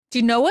Do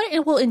you know what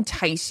it will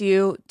entice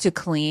you to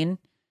clean?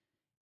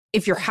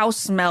 If your house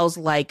smells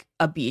like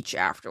a beach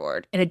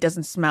afterward and it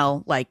doesn't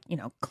smell like,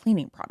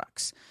 cleaning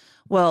products.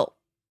 Well,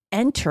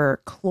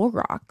 enter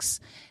Clorox.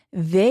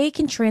 They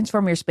can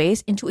transform your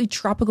space into a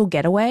tropical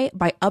getaway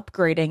by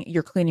upgrading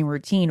your cleaning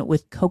routine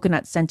with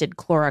coconut-scented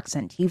Clorox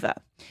Scentiva.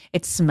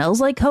 It smells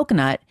like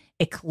coconut,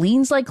 it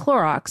cleans like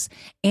Clorox,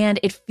 and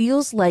it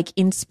feels like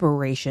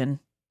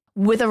inspiration.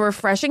 With a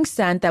refreshing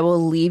scent that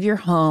will leave your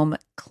home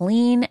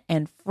clean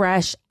and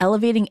fresh,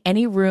 elevating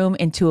any room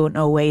into an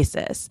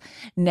oasis.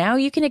 Now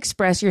you can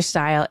express your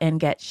style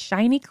and get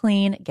shiny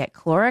clean. Get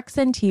Clorox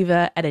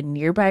Scentiva at a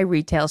nearby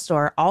retail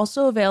store,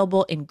 also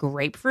available in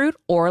grapefruit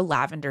or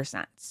lavender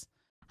scents.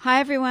 Hi,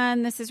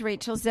 everyone. This is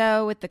Rachel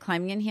Zoe with the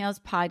Climbing in Heels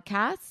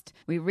podcast.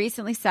 We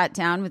recently sat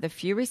down with a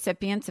few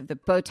recipients of the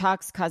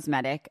Botox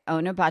Cosmetic,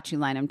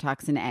 Onabotulinum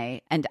Toxin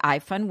A, and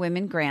iFund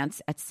Women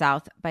grants at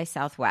South by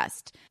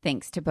Southwest,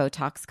 thanks to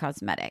Botox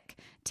Cosmetic.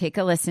 Take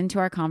a listen to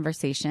our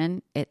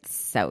conversation. It's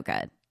so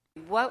good.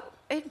 What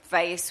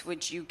advice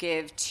would you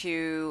give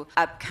to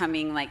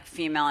upcoming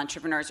female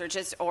entrepreneurs or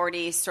just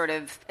already sort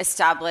of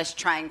established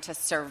trying to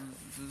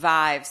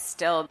survive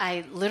still?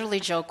 I literally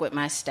joke with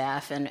my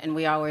staff and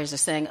we always are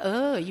saying,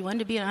 oh, you want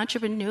to be an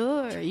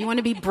entrepreneur? You want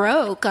to be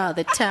broke all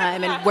the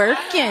time and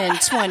working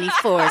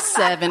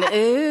 24/7.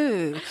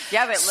 Ooh.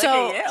 Yeah, but look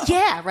at you.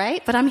 Yeah,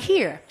 right? But I'm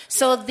here.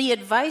 So the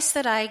advice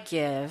that I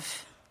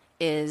give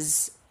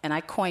is, and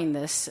I coined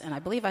this, and I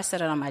believe I said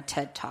it on my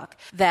TED Talk,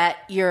 that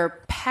your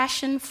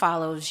passion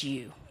follows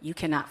you. You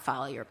cannot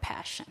follow your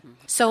passion.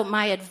 So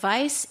my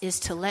advice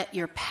is to let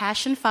your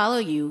passion follow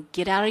you,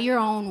 get out of your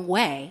own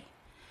way,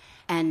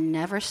 and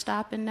never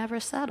stop and never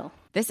settle.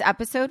 This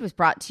episode was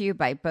brought to you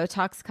by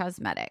Botox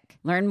Cosmetic.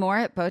 Learn more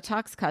at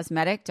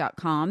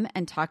BotoxCosmetic.com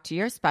and talk to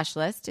your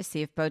specialist to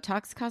see if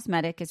Botox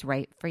Cosmetic is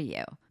right for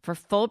you. For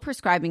full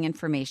prescribing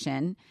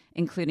information,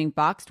 including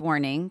boxed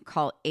warning,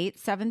 call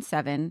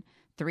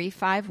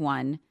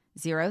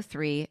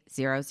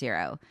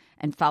 877-351-0300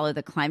 and follow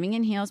the Climbing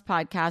in Heels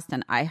podcast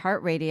on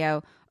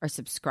iHeartRadio or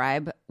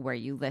subscribe where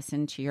you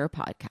listen to your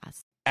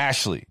podcast.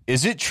 Ashley,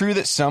 is it true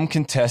that some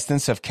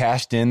contestants have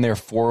cashed in their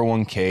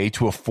 401k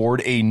to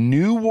afford a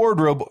new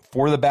wardrobe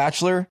for The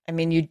Bachelor? I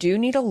mean, you do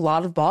need a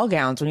lot of ball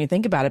gowns when you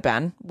think about it,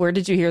 Ben. Where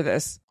did you hear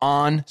this?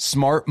 On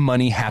Smart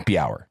Money Happy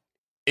Hour.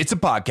 It's a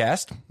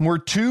podcast where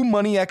two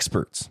money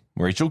experts,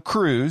 Rachel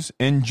Cruz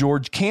and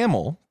George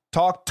Camel,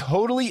 talk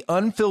totally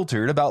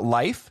unfiltered about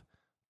life,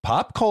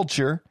 pop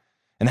culture,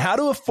 and how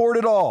to afford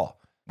it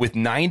all, with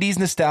 90s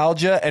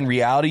nostalgia and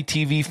reality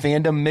TV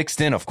fandom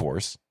mixed in, of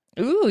course.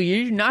 Ooh,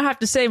 you do not have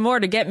to say more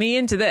to get me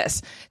into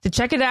this. To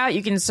check it out,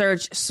 you can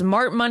search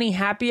Smart Money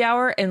Happy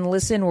Hour and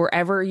listen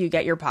wherever you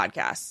get your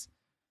podcasts.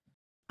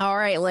 All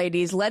right,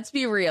 ladies, let's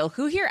be real.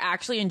 Who here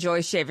actually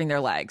enjoys shaving their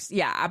legs?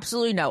 Yeah,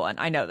 absolutely no one.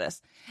 I know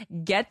this.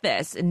 Get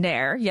this.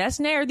 Nair, yes,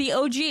 Nair, the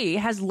OG,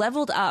 has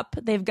leveled up.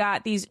 They've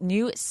got these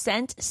new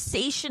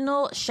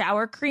sensational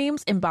shower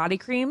creams and body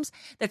creams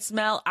that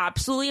smell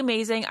absolutely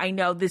amazing. I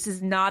know this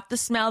is not the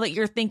smell that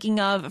you're thinking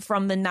of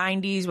from the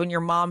 90s when your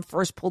mom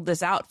first pulled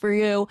this out for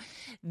you.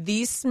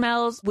 These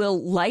smells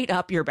will light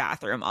up your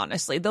bathroom,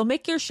 honestly. They'll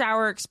make your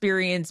shower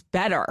experience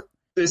better.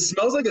 It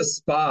smells like a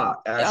spa,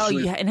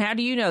 actually. Oh, yeah. And how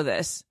do you know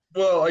this?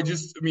 Well,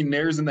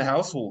 Nair's in the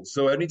household.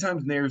 So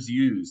anytime Nair's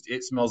used,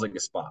 it smells like a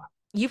spa.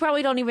 You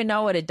probably don't even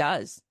know what it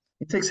does.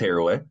 It takes hair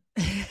away.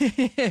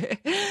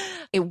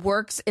 It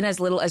works in as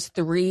little as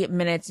 3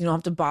 minutes. You don't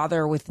have to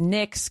bother with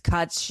nicks,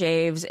 cuts,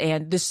 shaves,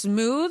 and the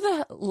smooth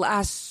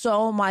lasts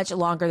so much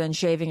longer than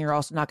shaving. You're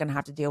also not going to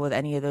have to deal with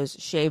any of those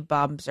shave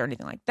bumps or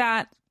anything like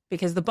that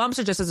because the bumps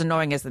are just as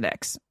annoying as the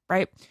nicks,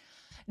 right?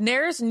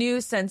 Nair's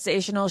new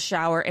sensational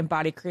shower and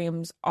body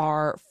creams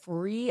are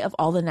free of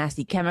all the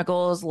nasty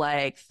chemicals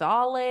like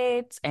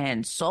phthalates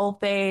and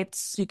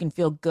sulfates. You can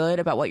feel good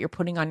about what you're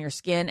putting on your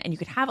skin, and you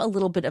can have a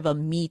little bit of a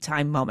me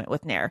time moment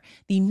with Nair,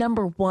 the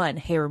 #1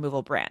 hair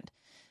removal brand.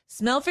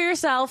 Smell for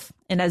yourself,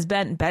 and as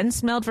Ben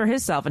smelled for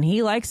himself, and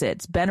he likes it.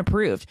 It's Ben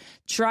approved.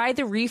 Try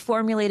the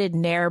reformulated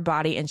Nair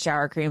body and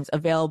shower creams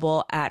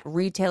available at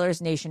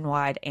retailers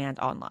nationwide and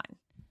online.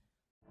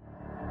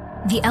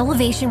 The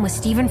Elevation with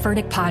Stephen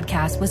Furtick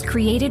podcast was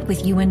created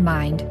with you in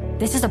mind.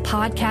 This is a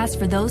podcast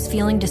for those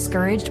feeling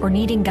discouraged or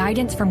needing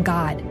guidance from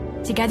God.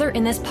 Together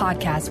in this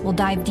podcast, we'll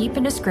dive deep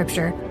into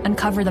scripture,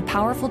 uncover the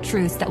powerful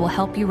truths that will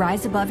help you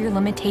rise above your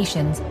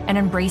limitations and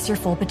embrace your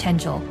full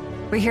potential.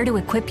 We're here to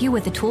equip you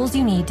with the tools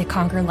you need to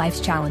conquer life's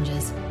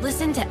challenges.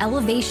 Listen to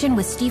Elevation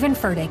with Stephen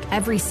Furtick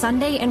every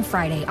Sunday and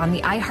Friday on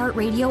the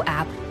iHeartRadio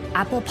app,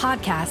 Apple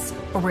Podcasts,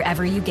 or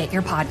wherever you get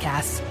your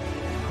podcasts.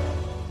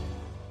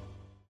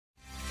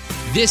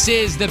 This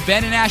is the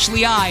Ben and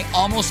Ashley I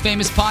Almost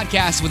Famous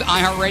podcast with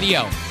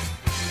iHeartRadio.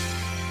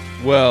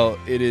 Well,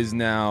 it is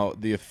now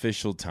the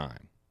official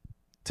time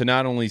to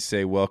not only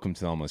say welcome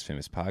to the Almost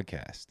Famous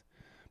podcast,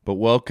 but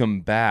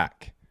welcome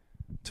back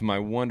to my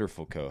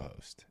wonderful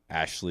co-host,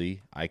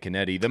 Ashley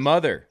Iconetti, the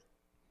mother,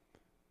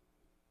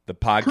 the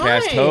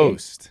podcast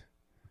host.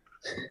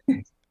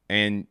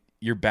 And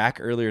you're back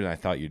earlier than I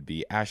thought you'd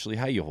be. Ashley,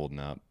 how you holding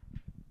up?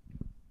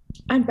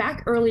 I'm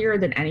back earlier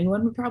than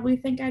anyone would probably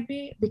think I'd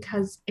be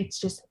because it's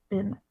just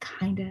been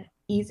kind of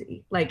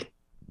easy. Like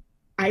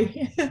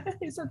I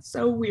is that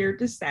so weird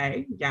to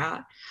say?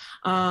 Yeah.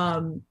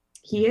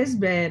 He has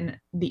been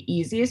the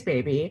easiest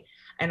baby,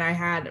 and I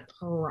had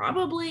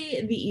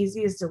probably the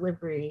easiest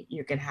delivery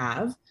you could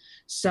have.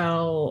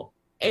 So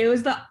it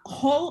was the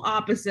whole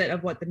opposite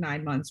of what the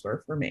 9 months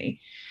were for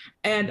me.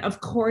 And of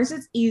course,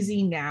 it's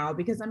easy now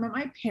because I'm at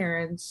my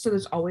parents. So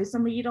there's always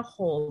somebody to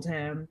hold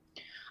him.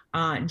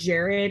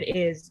 Jared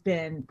has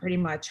been pretty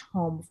much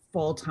home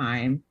full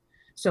time.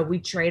 So we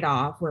trade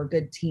off. We're a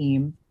good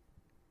team.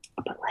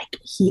 But like,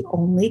 he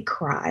only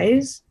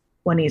cries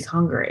when he's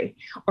hungry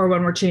or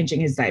when we're changing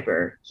his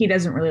diaper. He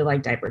doesn't really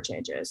like diaper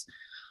changes.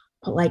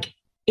 But like,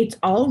 it's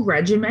all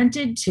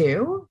regimented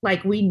too.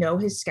 Like, we know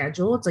his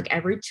schedule. It's like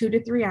every 2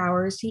 to 3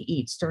 hours he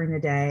eats during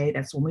the day.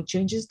 That's when we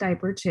change his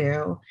diaper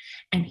too.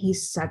 And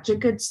he's such a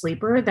good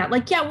sleeper that,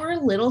 like, yeah, we're a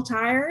little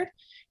tired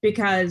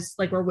because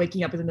like we're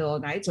waking up in the middle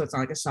of the night. So it's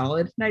not like a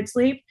solid night's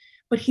sleep,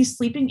 but he's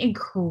sleeping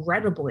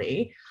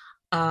incredibly.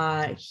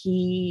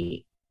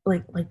 He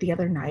like the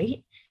other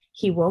night,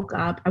 he woke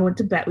up. We went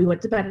to bed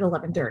at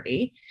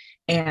 11:30,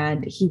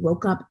 and he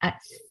woke up at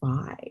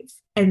 5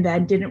 and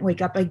then didn't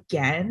wake up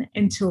again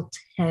until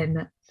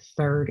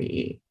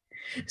 10:30.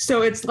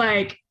 So it's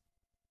like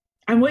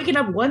I'm waking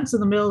up once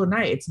in the middle of the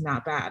night. It's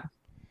not bad.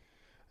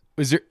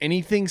 Was there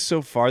anything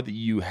so far that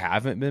you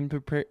haven't been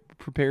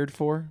prepared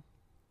for?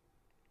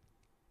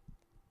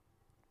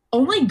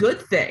 Only good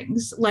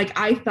things. Like,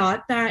 I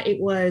thought that it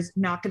was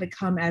not going to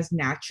come as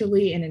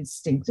naturally and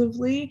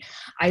instinctively.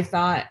 I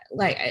thought,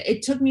 like,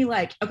 it took me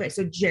like, okay,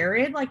 so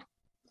Jared, like,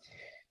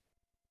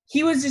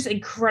 he was just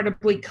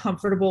incredibly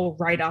comfortable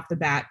right off the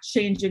bat,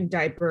 changing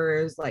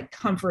diapers, like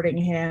comforting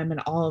him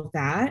and all of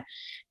that.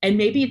 And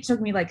maybe it took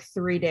me like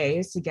 3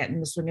 days to get in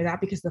the swing of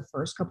that because the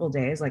first couple of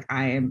days, like,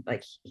 I am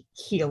like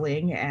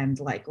healing and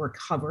like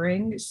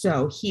recovering.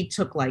 So he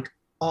took like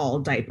all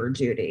diaper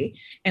duty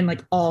and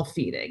like all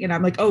feeding. And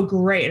I'm like, oh,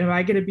 great. And am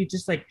I going to be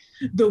just like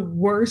the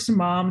worst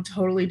mom,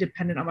 totally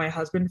dependent on my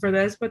husband for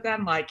this? But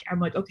then like, I'm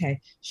like, okay,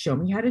 show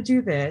me how to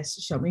do this.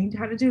 Show me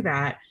how to do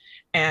that.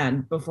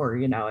 And before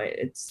you know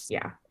it,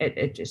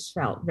 it just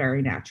felt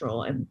very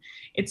natural. And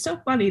it's so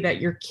funny that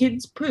your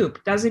kid's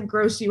poop doesn't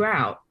gross you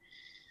out.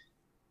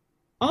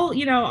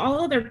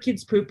 All other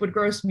kids' poop would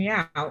gross me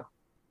out,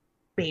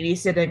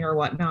 babysitting or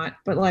whatnot.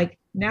 But like,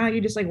 now you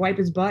just like wipe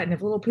his butt, and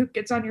if a little poop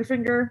gets on your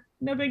finger,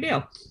 no big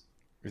deal.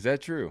 Is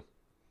that true?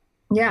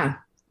 Yeah.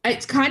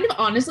 It's kind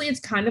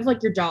of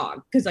like your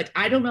dog. Cause like,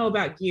 I don't know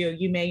about you.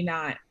 You may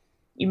not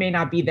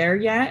be there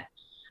yet,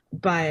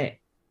 but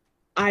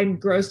I'm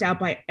grossed out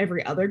by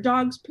every other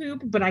dog's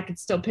poop, but I could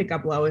still pick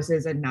up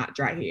Lois's and not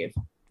dry heave.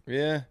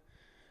 Yeah.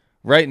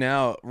 Right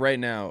now,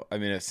 I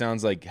mean, it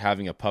sounds like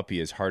having a puppy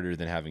is harder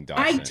than having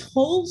Dawson. I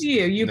told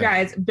you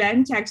guys,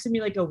 Ben texted me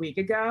like a week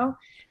ago,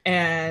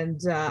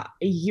 and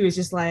he was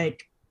just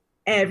like,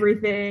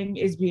 everything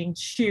is being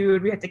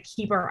chewed. We have to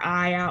keep our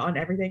eye out on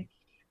everything.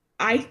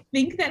 I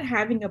think that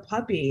having a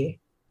puppy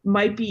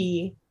might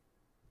be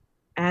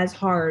as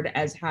hard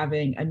as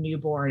having a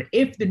newborn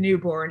if the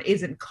newborn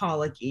isn't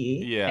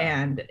colicky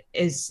and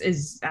is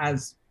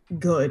as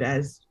good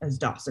as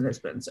Dawson has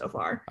been so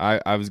far.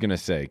 I was gonna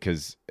say,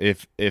 because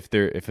if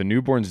a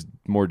newborn's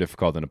more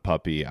difficult than a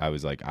puppy, I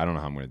was like, I don't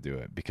know how I'm gonna do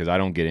it because I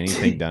don't get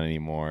anything done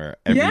anymore.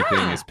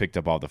 Everything is picked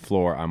up off the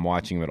floor. I'm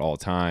watching him at all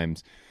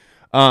times.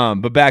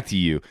 But back to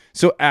you.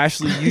 So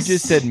Ashley, you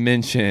just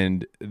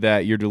mentioned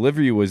that your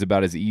delivery was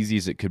about as easy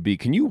as it could be.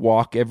 Can you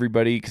walk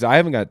everybody, because I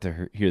haven't got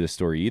to hear the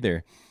story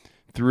either,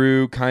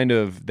 through kind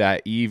of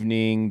that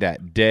evening,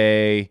 that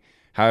day,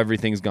 how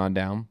everything's gone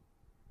down?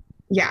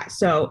 Yeah.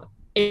 So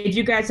if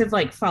you guys have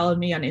like followed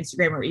me on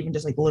Instagram or even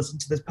just like listened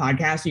to this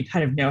podcast, you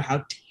kind of know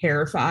how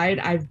terrified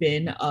I've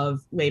been of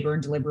labor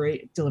and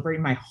delivery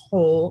my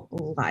whole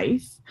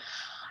life.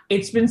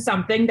 It's been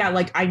something that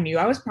like I knew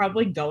I was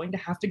probably going to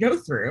have to go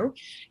through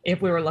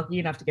if we were lucky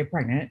enough to get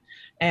pregnant.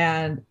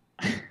 And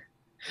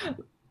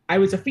I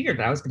was a fear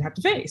that I was going to have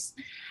to face.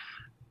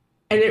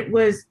 And it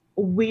was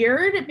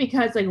weird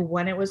because like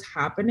when it was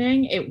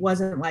happening, it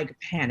wasn't like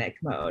panic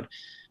mode.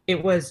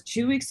 It was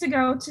 2 weeks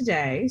ago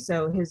today.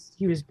 So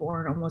he was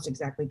born almost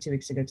exactly 2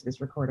 weeks ago to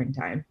this recording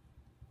time.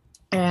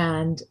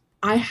 And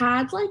I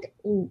had like,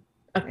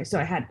 so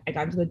I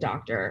got to the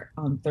doctor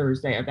on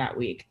Thursday of that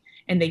week.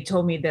 And they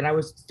told me that I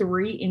was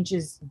 3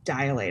 inches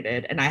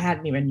dilated, and I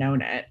hadn't even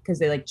known it because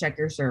they like check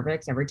your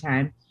cervix every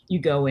time you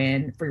go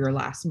in for your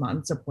last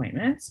month's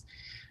appointments.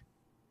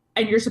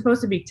 And you're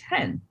supposed to be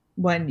 10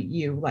 when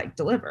you like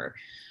deliver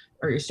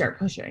or you start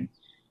pushing.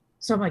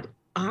 So I'm like,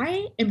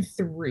 I am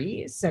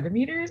 3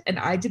 centimeters and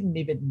I didn't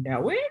even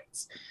know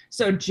it.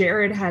 So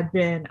Jared had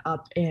been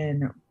up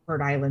in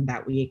Rhode Island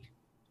that week,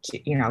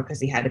 because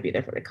he had to be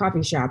there for the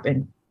coffee shop.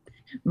 And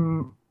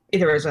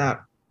there was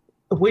a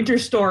winter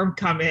storm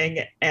coming,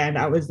 and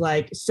I was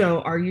like, so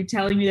are you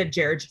telling me that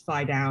Jared should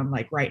fly down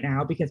like right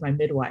now? Because my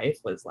midwife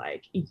was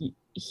like,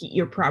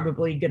 I'm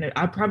probably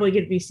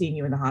gonna be seeing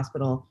you in the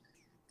hospital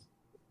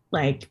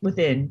like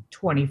within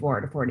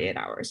 24 to 48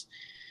 hours.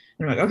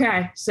 And I'm like,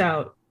 okay.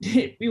 So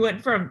we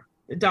went from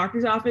the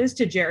doctor's office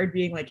to Jared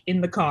being like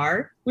in the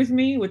car with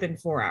me within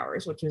 4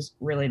 hours, which was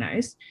really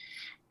nice.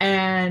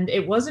 And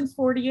it wasn't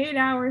 48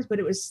 hours, but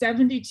it was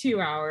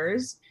 72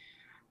 hours.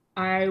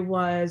 I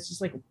was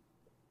just like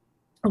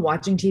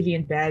watching TV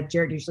in bed.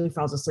 Jared usually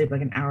falls asleep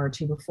like an hour or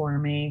two before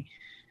me.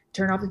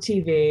 Turn off the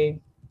TV.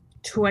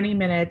 20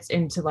 minutes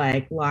into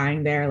like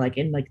lying there, like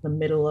in like the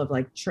middle of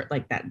like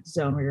like that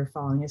zone where you're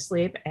falling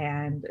asleep,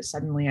 and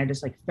suddenly I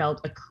just like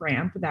felt a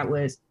cramp that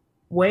was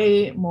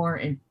way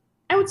more.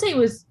 I would say it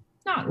was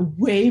not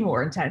way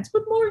more intense,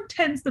 but more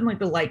intense than like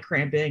the light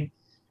cramping.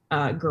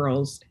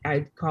 Girls,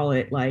 I'd call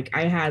it. Like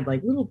I had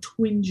like little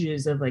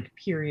twinges of like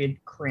period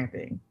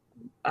cramping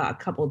a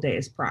couple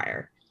days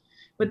prior,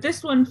 but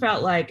this one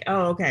felt like,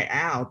 oh, okay,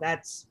 ow,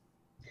 that's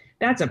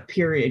a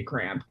period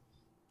cramp.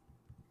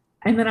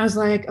 And then I was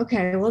like,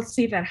 okay, well, let's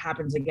see if that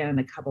happens again in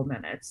a couple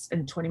minutes.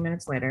 And 20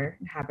 minutes later,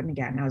 it happened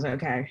again. And I was like,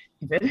 okay,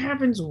 if it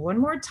happens one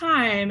more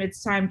time,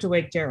 it's time to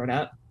wake Jared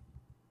up.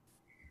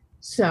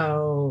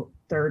 So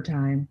third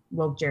time,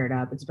 woke Jared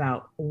up. It's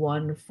about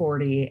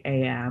 1:40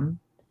 a.m.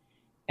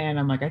 And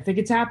I'm like, I think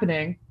it's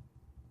happening.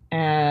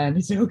 And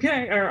he's like,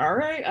 okay, all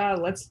right,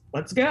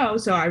 let's go.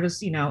 So I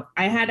was,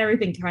 I had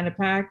everything kind of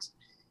packed.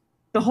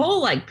 The whole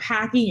like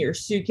packing your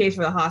suitcase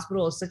for the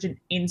hospital is such an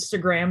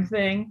Instagram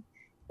thing.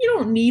 You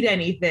don't need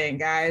anything,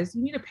 guys.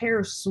 You need a pair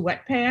of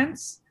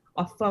sweatpants,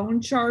 a phone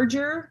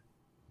charger,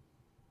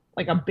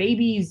 like one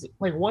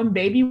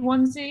baby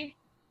onesie.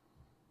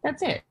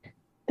 That's it.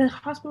 The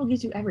hospital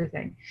gives you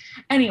everything.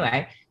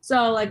 Anyway,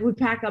 so like we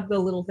pack up the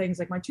little things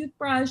like my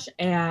toothbrush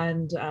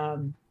and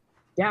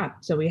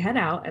so we head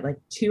out at like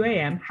 2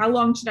 a.m. How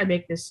long should I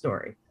make this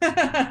story?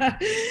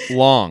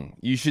 Long.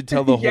 You should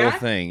tell the whole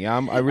thing.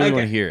 I really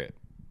want to hear it.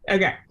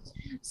 Okay.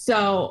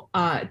 So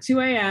 2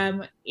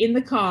 a.m. in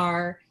the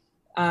car,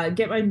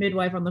 get my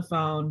midwife on the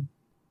phone.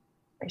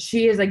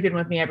 She has like been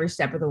with me every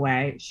step of the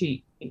way.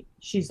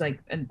 She's like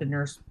the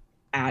nurse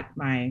at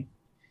my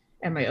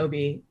OB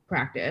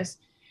practice.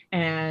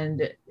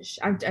 And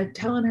I'm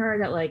telling her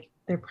that like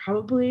they're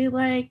probably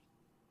like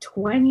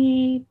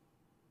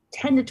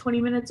 10 to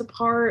 20 minutes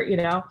apart,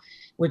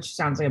 which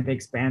sounds like a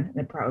big span, and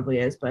it probably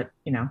is, but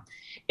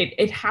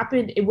it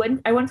happened.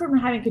 I went from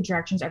having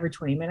contractions every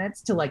 20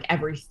 minutes to like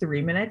every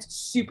 3 minutes,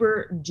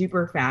 super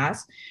duper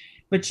fast.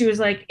 But she was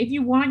like, if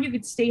you want, you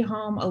could stay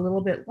home a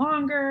little bit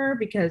longer,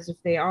 because if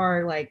they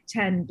are like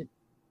 10,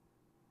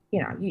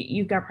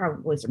 you've got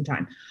probably some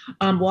time.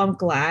 Well, I'm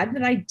glad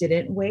that I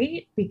didn't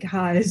wait,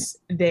 because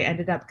they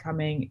ended up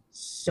coming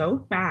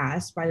so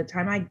fast. By the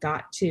time I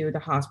got to the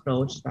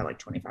hospital, which is about like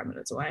 25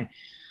 minutes away,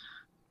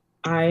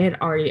 I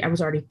was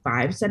already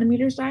 5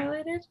 centimeters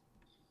dilated.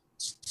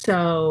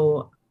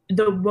 So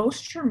the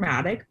most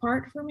traumatic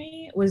part for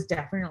me was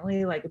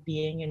definitely like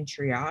being in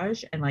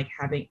triage and like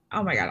having,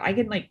 oh my God, I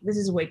can like, this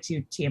is way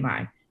too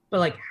TMI, but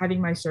like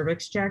having my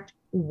cervix checked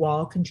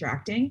while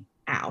contracting,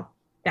 ow,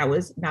 that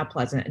was not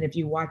pleasant. And if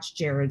you watch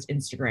Jared's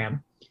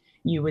Instagram,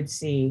 you would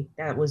see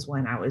that was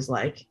when I was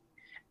like,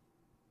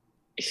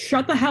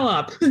 shut the hell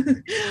up. So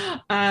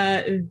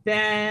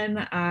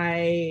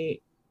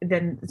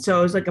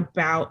it was like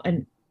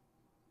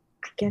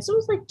I guess it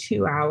was like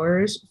 2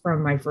 hours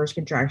from my first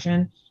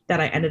contraction that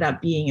I ended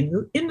up being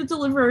in the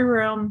delivery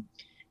room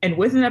and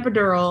with an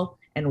epidural.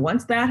 And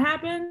once that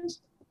happened,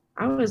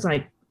 I was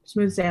like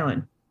smooth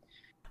sailing.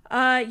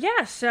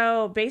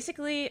 So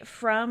basically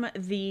from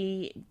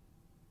the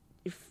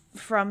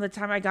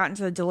time I got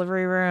into the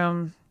delivery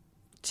room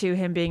to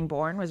him being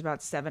born was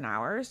about 7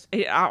 hours.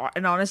 It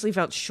honestly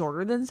felt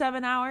shorter than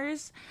 7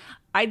 hours.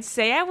 I'd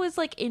say I was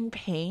like in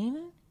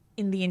pain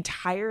in the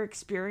entire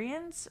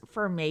experience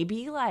for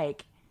maybe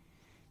like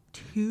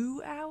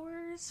 2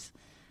 hours.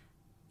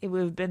 It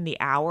would have been the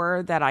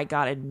hour that I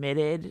got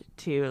admitted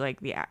to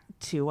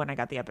when I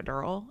got the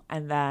epidural.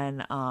 And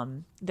then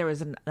there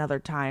was another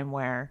time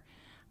where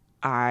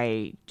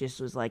I just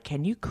was like,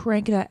 can you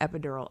crank that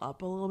epidural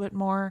up a little bit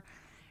more?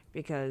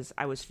 Because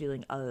I was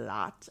feeling a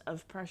lot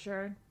of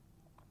pressure.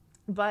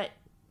 But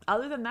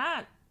other than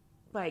that,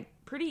 like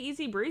pretty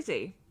easy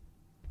breezy.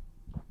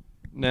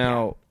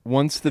 Now,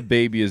 once the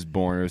baby is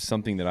born, it was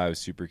something that I was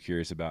super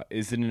curious about.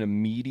 Is it an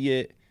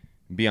immediate,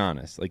 be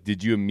honest, like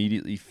did you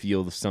immediately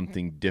feel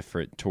something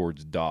different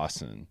towards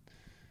Dawson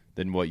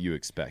than what you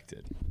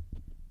expected?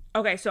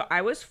 Okay, so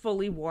I was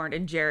fully warned,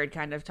 and Jared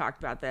kind of talked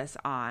about this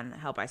on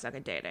Help I Suck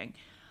at Dating.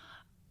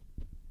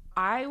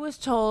 I was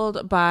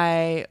told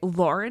by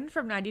Lauren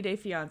from 90 Day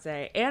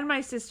Fiancé and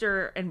my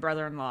sister and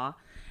brother-in-law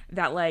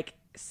that like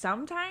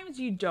sometimes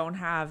you don't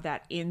have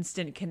that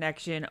instant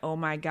connection. Oh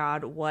my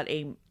God, what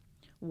an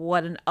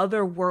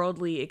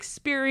otherworldly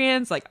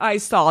experience. Like I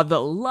saw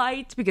the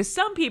light, because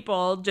some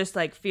people just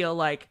like feel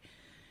like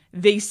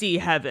they see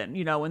heaven,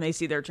 when they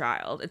see their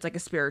child. It's like a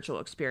spiritual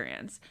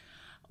experience.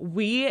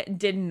 We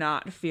did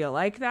not feel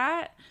like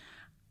that.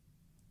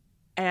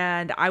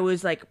 And I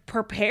was like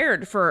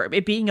prepared for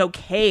it being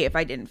okay if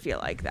I didn't feel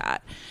like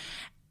that.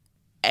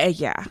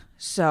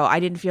 So I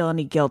didn't feel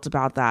any guilt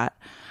about that.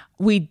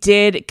 We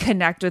did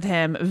connect with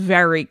him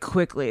very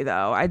quickly,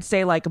 though. I'd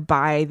say like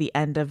by the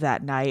end of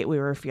that night, we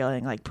were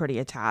feeling like pretty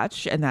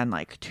attached. And then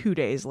like 2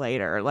 days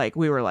later, like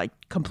we were like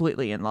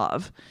completely in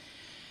love.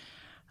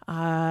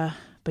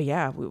 But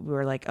yeah, we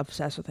were like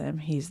obsessed with him.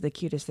 He's the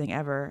cutest thing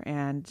ever.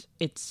 And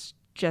it's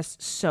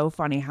just so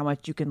funny how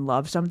much you can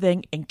love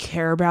something and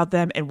care about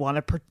them and want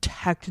to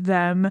protect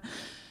them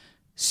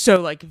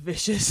so like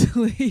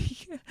viciously,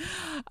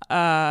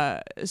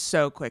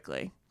 so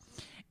quickly.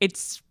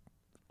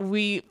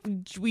 We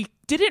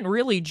didn't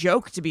really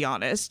joke, to be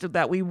honest,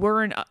 that we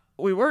weren't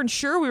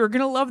sure we were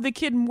going to love the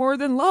kid more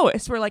than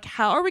Lois. We're like,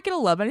 how are we going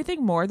to love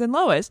anything more than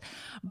Lois?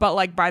 But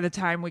like by the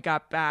time we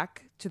got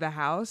back to the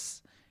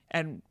house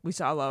and we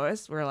saw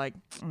Lois, we're like,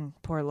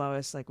 poor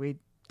Lois. Like, we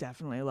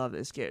definitely love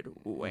this kid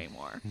way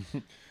more.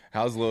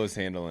 How's Lois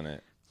handling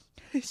it?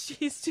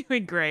 She's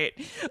doing great.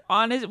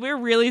 We're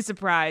really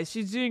surprised.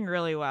 She's doing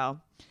really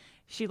well.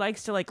 She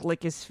likes to like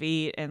lick his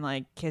feet and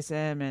like kiss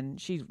him, and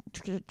she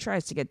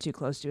tries to get too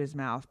close to his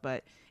mouth,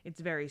 but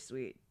it's very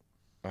sweet.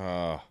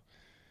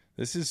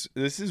 This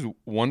is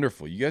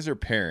wonderful. You guys are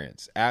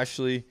parents.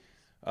 Ashley,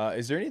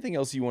 is there anything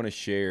else you want to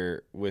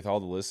share with all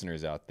the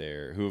listeners out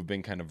there who have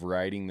been kind of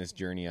riding this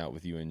journey out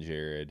with you and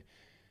Jared,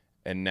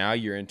 and now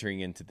you're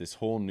entering into this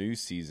whole new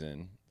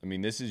season? I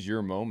mean, this is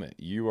your moment.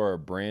 You are a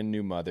brand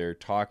new mother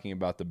talking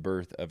about the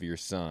birth of your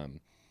son.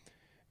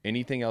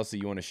 Anything else that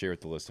you want to share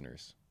with the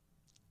listeners?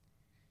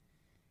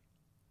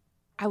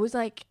 I was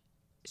like,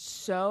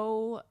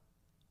 so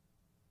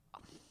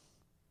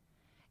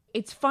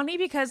it's funny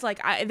because like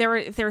there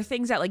are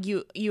things that like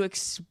you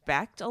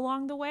expect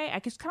along the way. I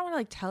just kind of want to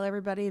like tell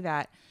everybody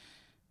that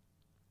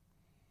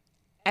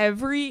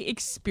every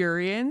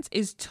experience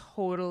is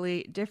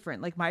totally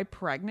different. Like my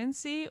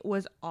pregnancy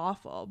was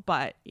awful,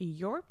 but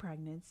your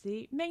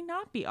pregnancy may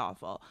not be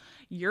awful.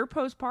 Your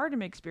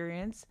postpartum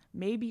experience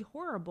may be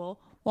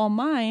horrible, while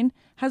mine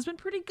has been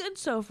pretty good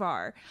so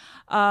far.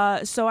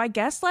 So I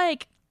guess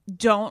like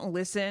don't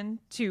listen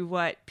to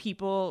what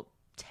people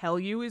tell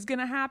you is going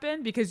to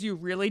happen, because you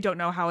really don't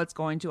know how it's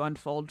going to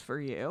unfold for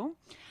you.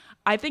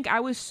 I think I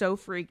was so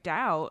freaked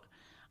out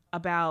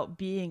about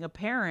being a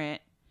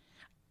parent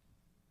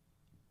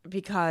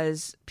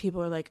because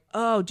people are like,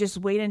 oh, just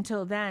wait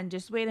until then.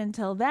 Just wait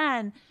until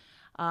then.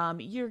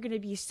 You're going to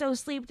be so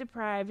sleep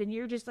deprived and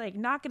you're just like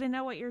not going to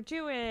know what you're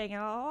doing.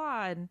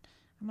 And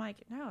I'm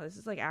like, no, this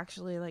is like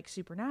actually like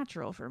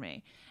supernatural for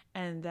me.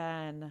 And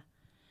then,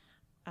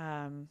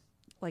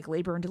 like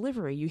labor and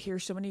delivery, you hear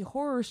so many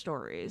horror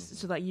stories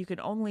so that you can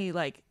only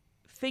like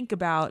think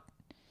about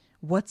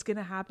what's going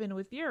to happen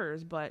with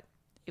yours, but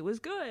it was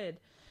good.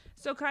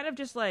 So kind of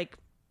just like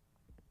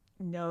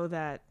know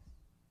that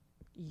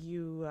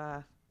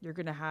you're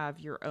going to have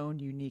your own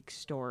unique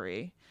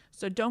story.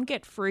 So don't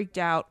get freaked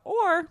out,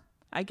 or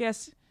I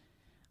guess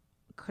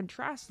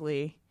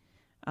contrastly,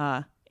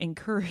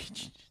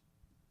 encouraged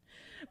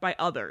by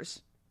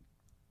others.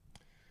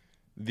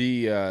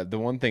 The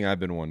one thing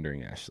I've been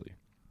wondering, Ashley,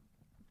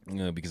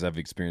 because I've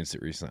experienced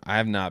it recently, I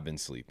have not been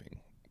sleeping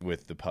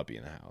with the puppy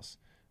in the house.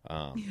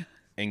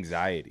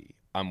 Anxiety.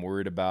 I'm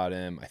worried about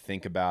him. I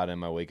think about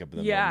him. I wake up in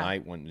the middle of the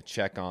night wanting to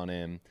check on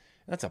him.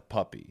 That's a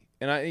puppy.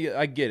 And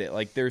I get it.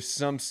 Like there's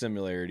some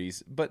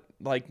similarities, but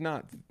like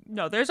not.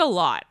 No, there's a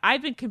lot.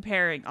 I've been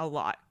comparing a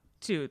lot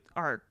to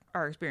our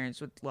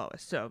experience with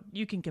Lois. So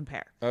you can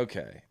compare.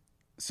 Okay.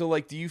 So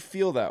like, do you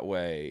feel that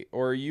way,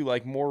 or are you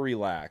like more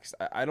relaxed?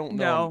 I don't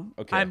know.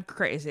 No, okay. I'm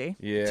crazy.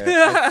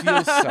 Yeah. I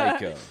feel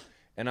psycho.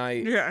 And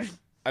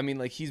I mean,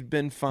 like he's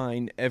been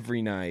fine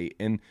every night.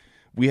 And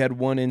we had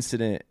one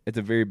incident at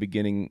the very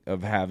beginning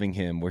of having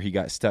him where he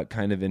got stuck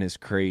kind of in his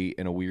crate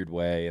in a weird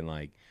way. And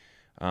like,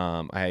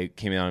 I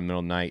came out in the middle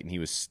of the night and he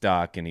was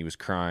stuck and he was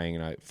crying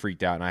and I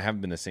freaked out and I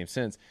haven't been the same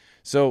since.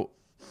 So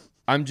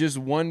I'm just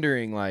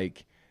wondering,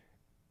 like,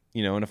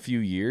 you know, in a few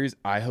years,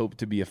 I hope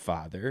to be a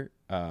father,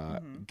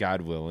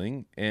 God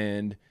willing.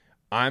 And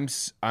I'm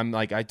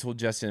like, I told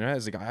Justin, I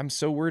was like, I'm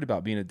so worried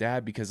about being a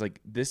dad because like,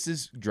 this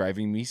is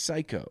driving me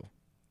psycho.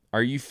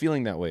 Are you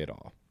feeling that way at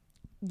all?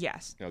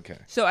 Yes. Okay.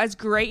 So as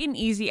great and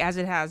easy as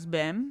it has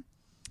been,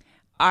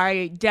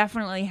 I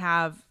definitely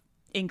have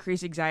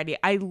increased anxiety.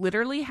 I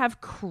literally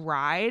have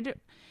cried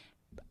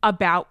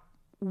about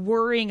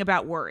worrying.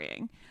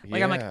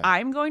 Like, I'm like,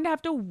 I'm going to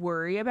have to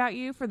worry about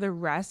you for the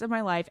rest of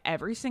my life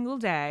every single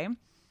day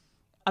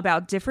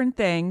about different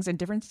things and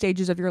different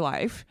stages of your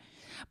life.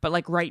 But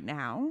like right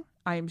now,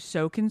 I am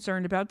so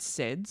concerned about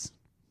SIDS,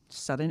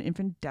 sudden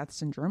infant death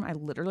syndrome. I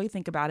literally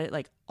think about it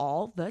like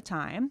all the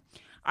time.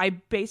 I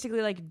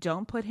basically like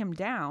don't put him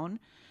down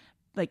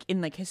like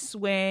in like his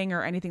swing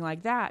or anything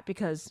like that,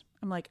 because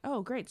I'm like,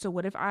 oh great, so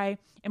what if I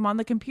am on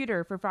the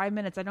computer for 5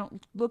 minutes, I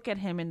don't look at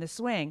him in the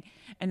swing,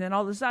 and then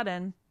all of a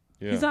sudden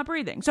he's not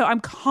breathing. So I'm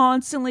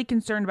constantly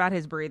concerned about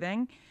his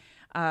breathing.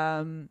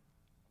 The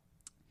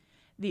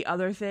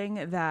other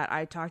thing that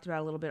I talked about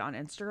a little bit on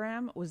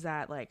Instagram was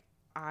that like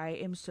I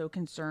am so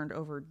concerned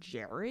over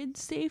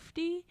Jared's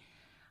safety,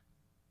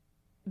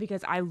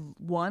 because I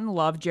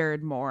love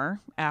Jared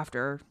more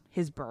after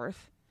his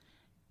birth,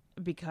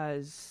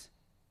 because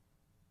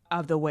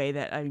of the way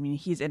that, I mean,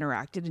 he's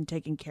interacted and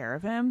taken care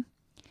of him.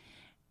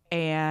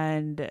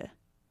 And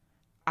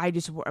I'm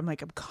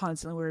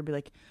constantly worried, be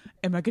like,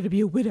 am I going to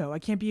be a widow? I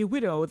can't be a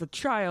widow with a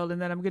child.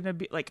 And then I'm going to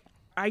be like,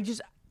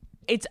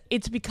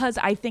 it's because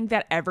I think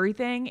that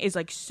everything is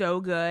like so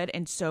good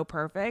and so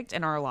perfect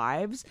in our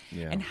lives.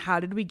 Yeah. And how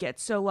did we get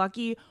so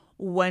lucky?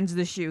 When's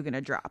the shoe going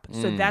to drop?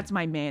 So that's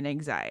my main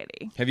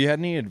anxiety. Have you had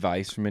any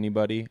advice from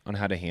anybody on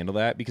how to handle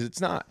that? Because it's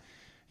not,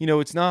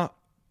 it's not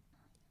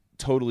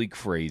totally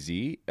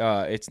crazy.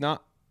 It's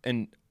not,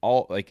 and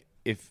all, like,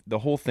 if the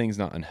whole thing's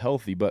not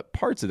unhealthy, but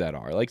parts of that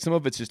are. Like, some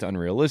of it's just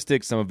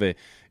unrealistic. Some of it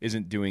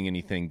isn't doing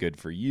anything good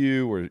for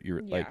you, or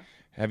you're like,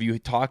 have you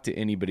talked to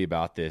anybody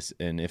about this?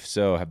 And if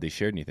so, have they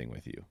shared anything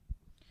with you?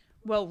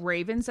 Well,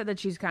 Raven said that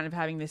she's kind of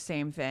having the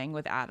same thing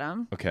with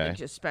Adam. Okay.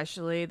 Like,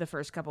 especially the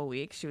first couple of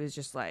weeks. She was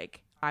just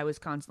like, I was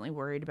constantly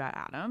worried about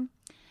Adam.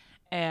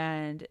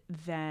 And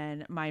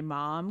then my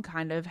mom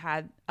kind of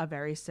had a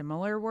very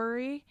similar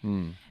worry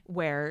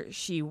where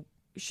she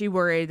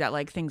worried that,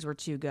 like, things were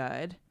too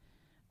good.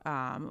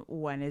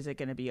 When is it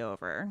going to be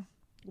over?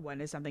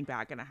 When is something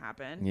bad going to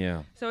happen?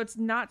 Yeah. So it's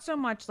not so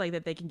much like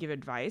that they can give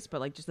advice,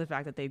 but like just the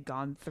fact that they've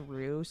gone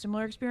through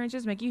similar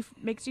experiences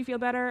makes you feel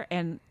better.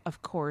 And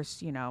of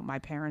course, my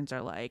parents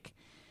are like,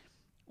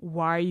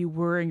 why are you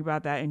worrying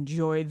about that?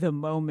 Enjoy the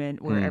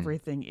moment where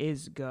everything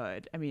is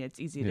good. I mean,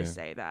 it's easy to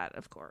say that,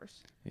 of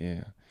course.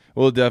 Yeah.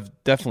 Well,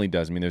 it definitely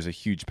does. I mean, there's a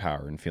huge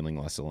power in feeling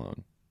less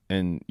alone.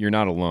 And you're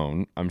not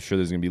alone. I'm sure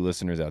there's going to be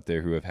listeners out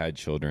there who have had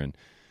children.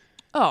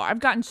 Oh, I've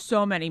gotten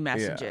so many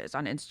messages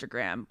on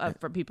Instagram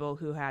from people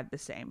who had the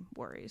same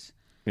worries.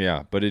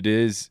 Yeah, but it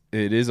is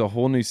a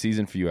whole new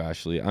season for you,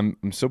 Ashley.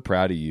 I'm so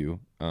proud of you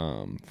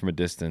from a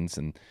distance,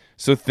 and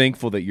so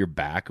thankful that you're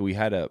back. We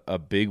had a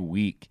big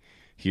week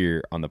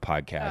here on the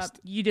podcast.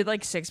 You did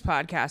like 6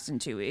 podcasts in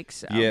 2 weeks.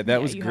 So. Yeah,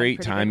 that was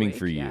great timing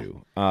for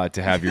you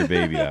to have your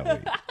baby that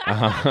week.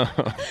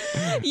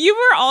 You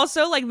were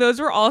also like, those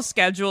were all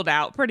scheduled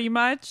out pretty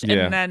much.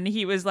 Yeah. And then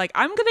he was like,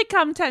 I'm going to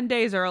come 10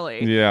 days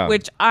early. Yeah.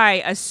 Which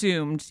I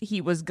assumed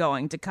he was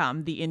going to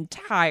come the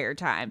entire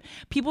time.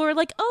 People were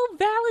like, oh,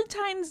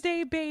 Valentine's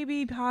Day,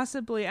 baby,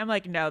 possibly. I'm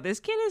like, no, this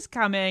kid is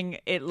coming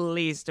at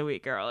least a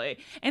week early.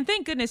 And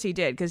thank goodness he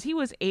did, because he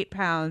was 8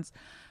 pounds.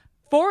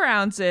 4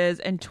 ounces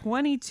and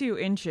 22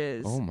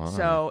 inches. Oh my!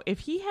 So if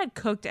he had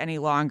cooked any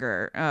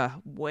longer,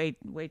 way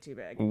too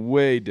big.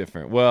 Way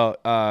different. Well,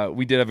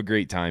 we did have a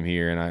great time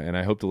here, and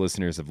I hope the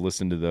listeners have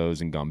listened to those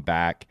and gone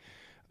back.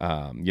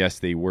 Yes,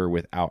 they were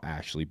without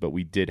Ashley, but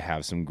we did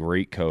have some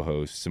great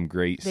co-hosts, some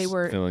great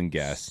fill-in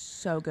guests.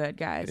 So good,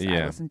 guys.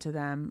 Yeah. I listened to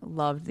them.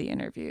 Loved the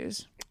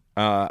interviews.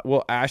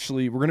 Well,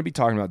 Ashley, we're going to be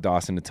talking about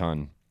Dawson a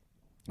ton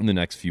in the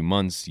next few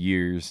months,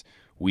 years,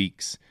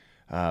 weeks.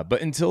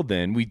 But until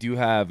then, we do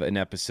have an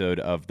episode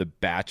of The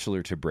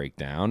Bachelor to break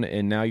down,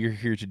 and now you're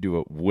here to do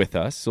it with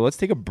us. So let's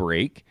take a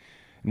break.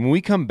 And when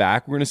we come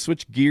back, we're going to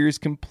switch gears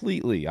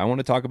completely. I want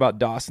to talk about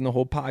Dawson the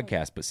whole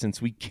podcast, but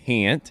since we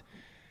can't,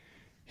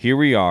 here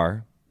we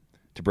are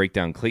to break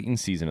down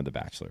Clayton's season of The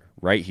Bachelor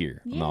right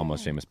here on the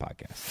Almost Famous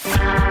podcast.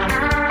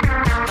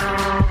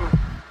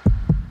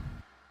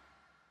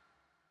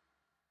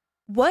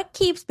 What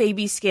keeps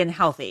baby skin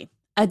healthy?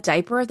 A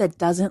diaper that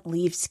doesn't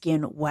leave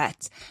skin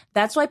wet.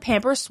 That's why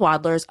Pampers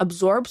Swaddlers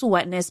absorbs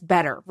wetness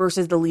better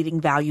versus the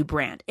leading value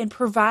brand and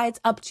provides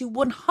up to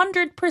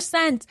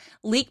 100%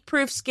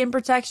 leak-proof skin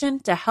protection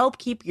to help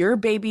keep your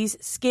baby's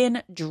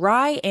skin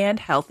dry and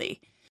healthy.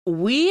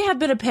 We have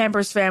been a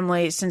Pampers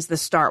family since the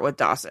start with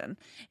Dawson.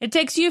 It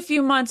takes you a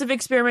few months of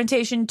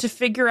experimentation to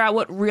figure out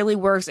what really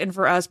works, and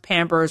for us,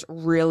 Pampers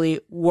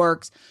really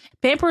works.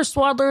 Pampers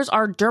Swaddlers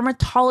are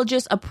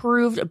dermatologist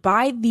approved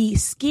by the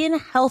Skin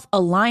Health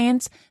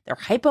Alliance. They're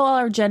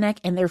hypoallergenic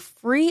and they're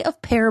free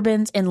of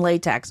parabens and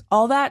latex.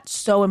 All that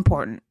so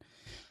important.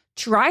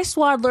 Try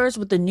Swaddlers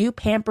with the new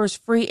Pampers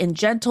Free and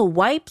Gentle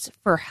wipes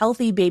for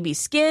healthy baby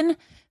skin.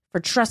 For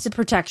trusted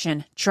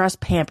protection, trust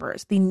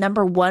Pampers, the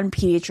 #1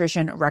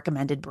 pediatrician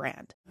recommended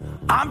brand.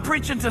 I'm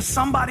preaching to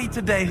somebody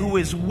today who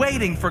is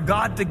waiting for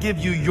God to give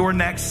you your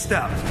next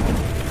step.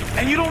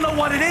 And you don't know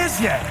what it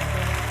is yet.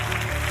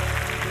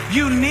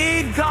 You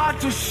need God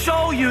to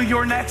show you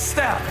your next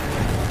step.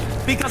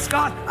 Because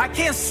God, I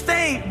can't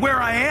stay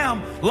where I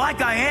am,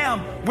 like I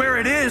am, where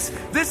it is.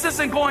 This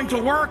isn't going to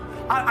work.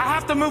 I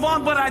have to move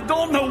on, but I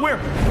don't know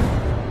where.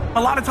 A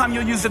lot of time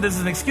you'll use it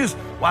as an excuse.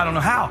 Well, I don't know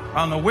how.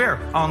 I don't know where.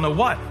 I don't know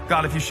what.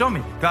 God, if you show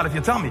me. God, if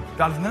you tell me.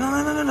 God, if...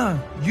 No.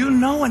 You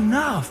know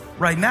enough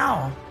right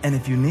now. And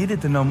if you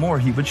needed to know more,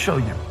 he would show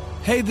you.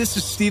 Hey, this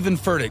is Stephen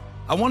Furtick.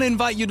 I want to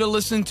invite you to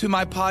listen to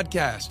my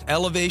podcast,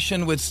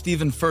 Elevation with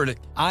Stephen Furtick.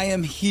 I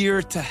am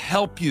here to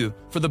help you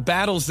for the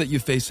battles that you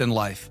face in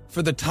life,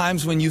 for the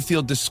times when you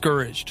feel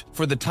discouraged,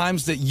 for the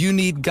times that you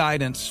need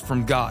guidance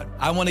from God.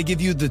 I want to give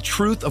you the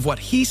truth of what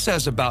he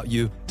says about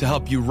you to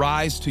help you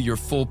rise to your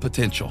full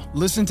potential.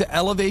 Listen to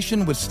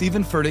Elevation with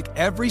Stephen Furtick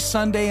every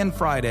Sunday and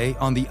Friday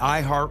on the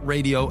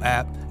iHeartRadio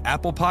app,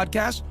 Apple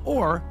Podcasts,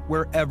 or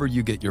wherever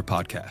you get your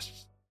podcasts.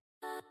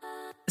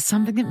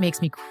 Something that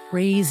makes me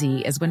crazy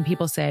is when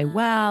people say,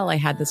 well, I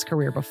had this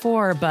career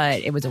before,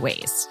 but it was a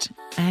waste.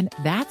 And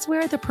that's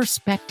where the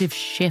perspective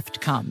shift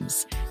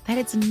comes, that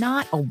it's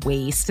not a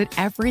waste, that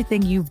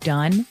everything you've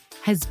done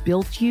has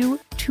built you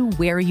to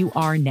where you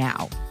are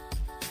now.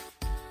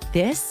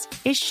 This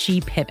is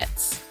She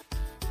Pivots,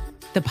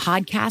 the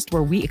podcast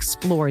where we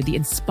explore the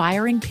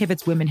inspiring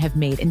pivots women have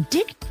made and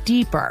dig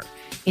deeper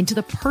into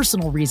the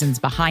personal reasons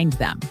behind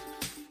them.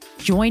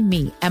 Join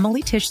me,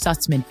 Emily Tish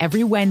Sussman,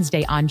 every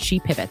Wednesday on She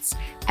Pivots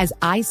as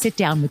I sit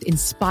down with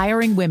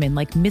inspiring women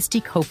like Misty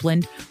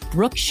Copeland,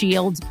 Brooke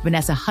Shields,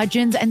 Vanessa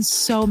Hudgens, and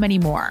so many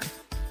more.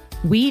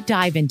 We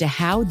dive into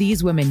how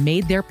these women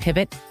made their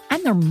pivot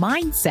and their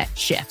mindset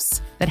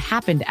shifts that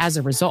happened as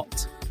a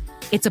result.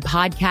 It's a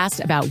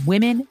podcast about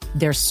women,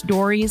 their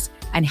stories,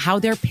 and how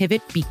their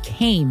pivot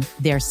became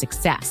their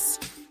success.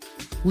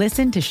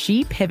 Listen to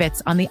She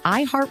Pivots on the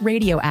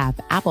iHeartRadio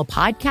app, Apple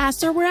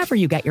Podcasts, or wherever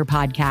you get your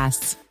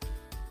podcasts.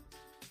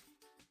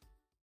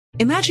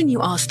 Imagine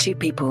you ask two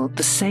people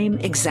the same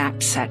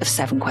exact set of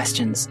 7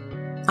 questions.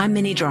 I'm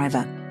Minnie Driver,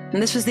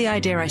 and this was the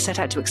idea I set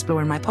out to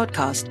explore in my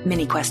podcast,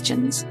 Mini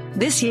Questions.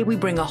 This year, we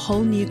bring a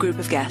whole new group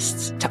of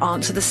guests to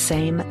answer the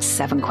same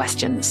 7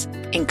 questions,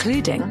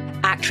 including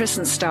actress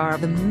and star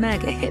of the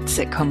mega hit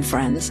sitcom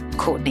Friends,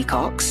 Courtney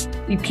Cox.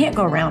 You can't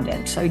go around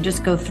it, so you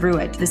just go through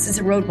it. This is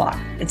a roadblock.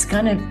 It's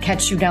going to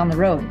catch you down the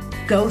road.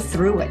 Go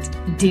through it.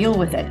 Deal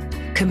with it.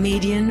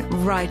 Comedian,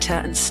 writer,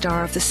 and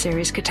star of the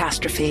series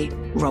Catastrophe,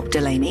 Rob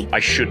Delaney. I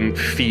shouldn't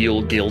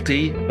feel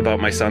guilty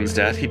about my son's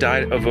death. He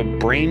died of a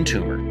brain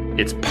tumor.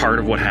 It's part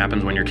of what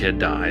happens when your kid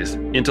dies.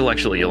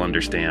 Intellectually, you'll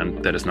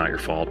understand that it's not your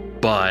fault,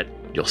 but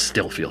you'll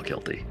still feel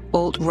guilty.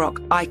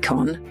 Alt-rock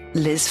icon,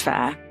 Liz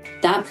Phair.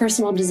 That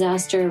personal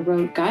disaster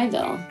wrote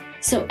Guyville.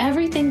 So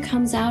everything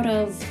comes out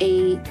of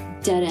a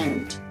dead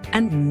end.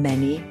 And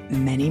many,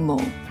 many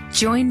more.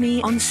 Join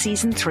me on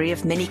Season 3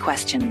 of Mini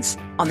Questions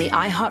on the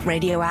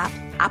iHeartRadio app,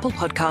 Apple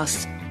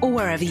Podcasts, or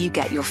wherever you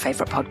get your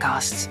favorite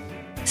podcasts.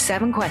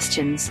 7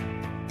 questions,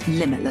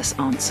 limitless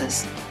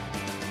answers.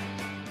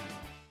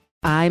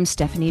 I'm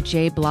Stephanie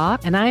J.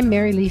 Block. And I'm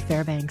Mary Lee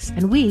Fairbanks.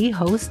 And we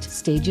host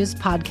Stages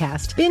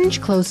Podcast.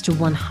 Binge close to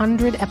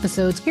 100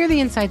 episodes. Hear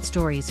the inside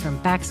stories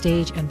from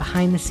backstage and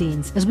behind the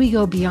scenes as we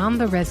go beyond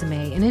the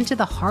resume and into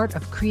the heart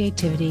of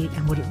creativity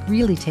and what it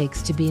really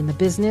takes to be in the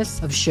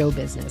business of show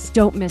business.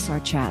 Don't miss our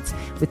chats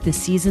with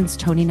this season's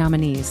Tony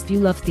nominees. If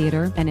you love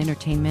theater and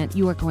entertainment,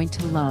 you are going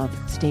to love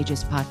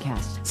Stages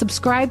Podcast.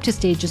 Subscribe to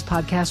Stages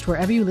Podcast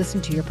wherever you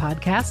listen to your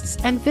podcasts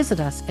and visit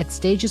us at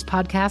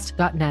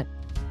stagespodcast.net.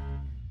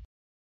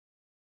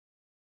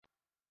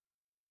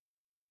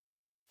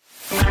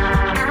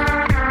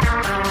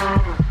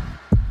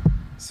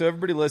 So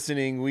everybody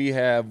listening, we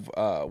have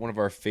one of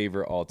our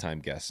favorite all-time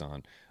guests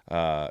on.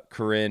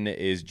 Corinne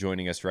is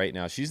joining us right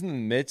now. She's in the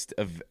midst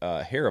of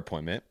a hair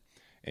appointment,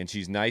 and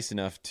she's nice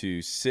enough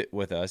to sit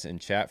with us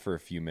and chat for a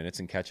few minutes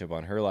and catch up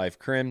on her life.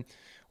 Corinne,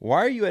 why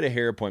are you at a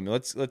hair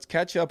appointment? Let's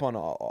catch up on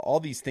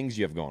all these things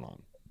you have going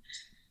on.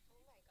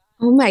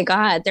 Oh my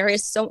God, there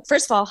is so.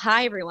 First of all,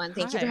 hi everyone.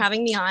 Thank you for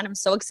having me on. I'm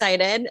so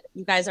excited.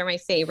 You guys are my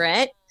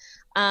favorite.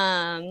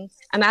 I'm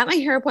at my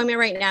hair appointment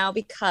right now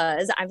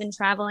because I've been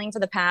traveling for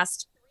the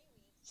past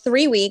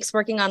 3 weeks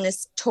working on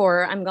this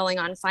tour I'm going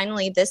on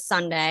finally this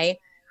Sunday.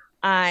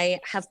 I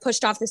have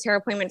pushed off this hair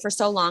appointment for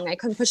so long. I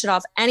couldn't push it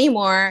off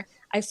anymore.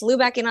 I flew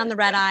back in on the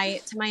red eye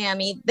to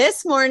Miami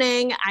this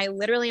morning. I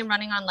literally am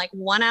running on like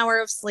 1 hour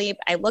of sleep.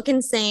 I look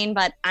insane,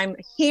 but I'm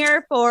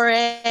here for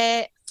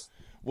it.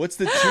 What's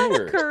the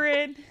tour?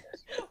 Corinne,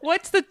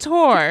 what's the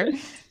tour?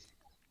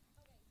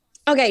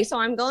 Okay, so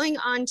I'm going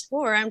on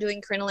tour. I'm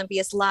doing Corinne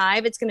Olympios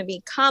live. It's going to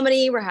be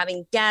comedy. We're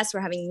having guests. We're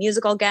having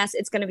musical guests.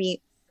 It's going to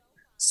be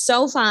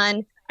so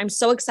fun. I'm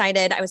so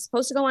excited. I was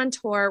supposed to go on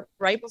tour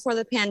right before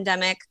the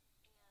pandemic,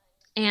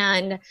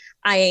 and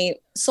I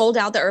sold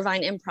out the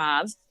Irvine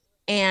Improv,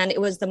 and it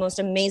was the most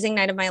amazing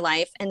night of my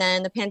life. And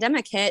then the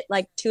pandemic hit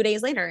like 2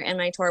 days later, and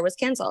my tour was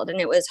canceled,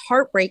 and it was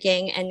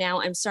heartbreaking. And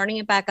now I'm starting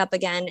it back up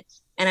again,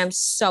 and I'm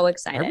so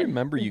excited. I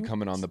remember you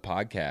coming on the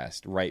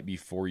podcast right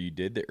before you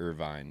did the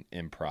Irvine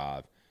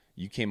Improv.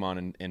 You came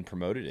on and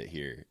promoted it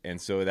here, and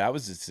so that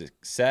was a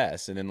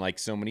success. And then, like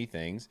so many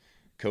things,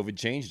 COVID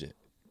changed it.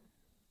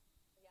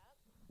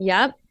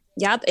 Yep,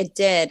 it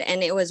did.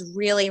 And it was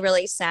really,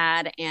 really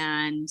sad.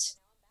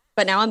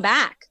 But now I'm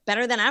back,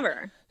 better than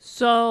ever.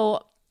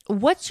 So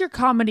what's your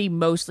comedy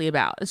mostly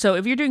about? So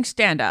if you're doing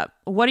stand-up,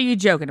 what are you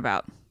joking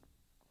about?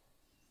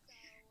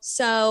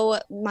 So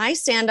my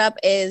stand-up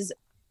is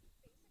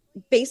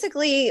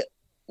basically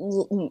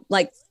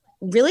like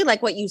really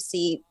like what you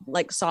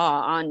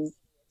saw on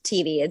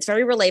TV. It's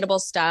very relatable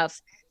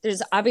stuff.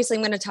 There's obviously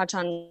I'm going to touch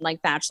on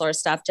like Bachelor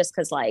stuff just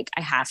because like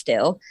I have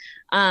to.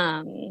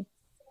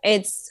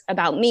 It's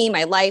about me,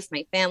 my life,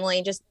 my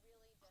family, just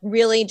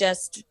really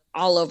just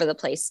all over the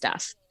place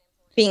stuff.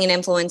 Being an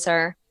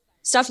influencer,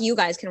 stuff you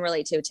guys can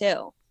relate to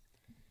too.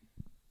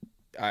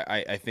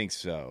 I think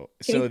so.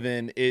 So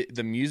then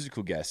the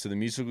musical guests. So the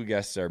musical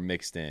guests are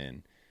mixed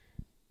in,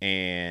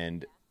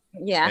 and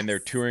Yeah. And they're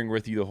touring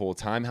with you the whole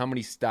time. How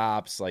many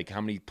stops, like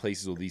how many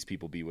places will these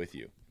people be with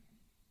you?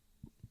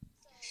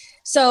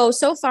 So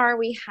far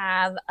we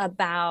have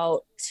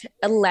about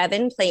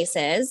 11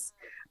 places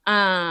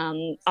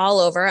all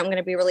over. I'm going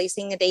to be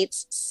releasing the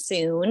dates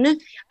soon.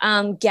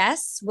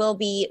 Guests will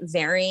be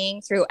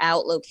varying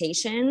throughout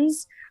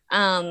locations,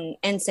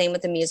 and same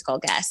with the musical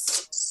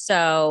guests.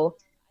 So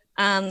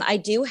I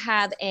do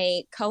have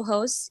a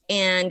co-host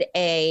and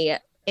a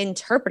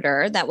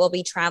interpreter that will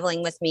be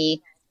traveling with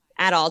me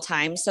at all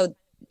times. So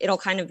it'll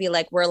kind of be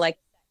like we're like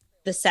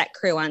the set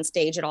crew on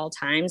stage at all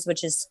times,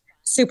 which is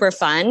super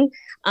fun.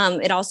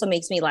 It also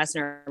makes me less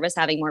nervous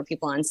having more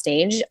people on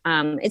stage.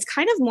 It's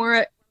kind of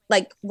more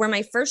like where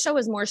my first show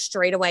was more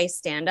straight away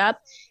stand up.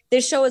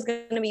 This show is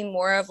going to be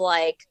more of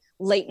like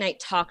late night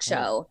talk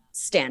show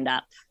stand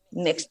up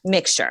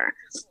mixture,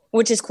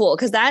 which is cool.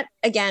 Cause that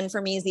again,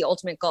 for me is the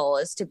ultimate goal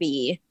is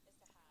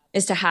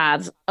to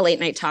have a late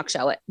night talk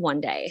show at one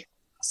day.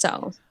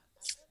 So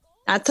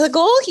that's the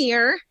goal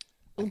here.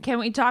 Can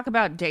we talk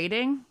about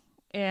dating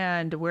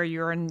and where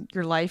you're in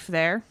your life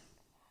there?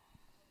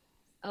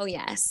 Oh,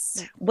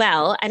 yes.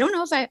 Well, I don't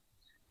know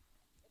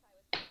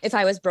if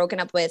I was broken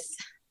up with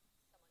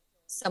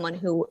someone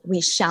who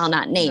we shall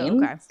not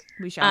name. Oh, okay.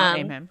 We shall not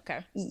name him. Okay.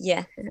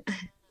 Yeah.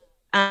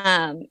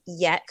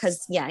 Yeah,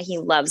 because he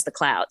loves the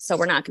clout. So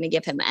we're not going to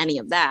give him any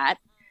of that.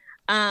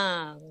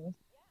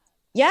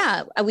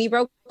 Yeah, we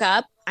broke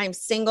up. I'm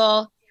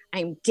single.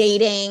 I'm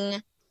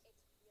dating.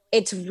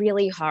 It's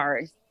really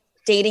hard.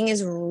 Dating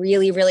is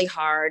really, really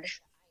hard.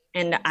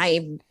 And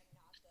I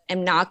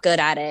am not good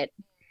at it.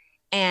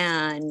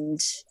 And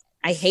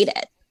I hate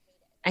it.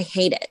 I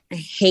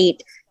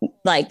hate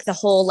like the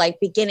whole like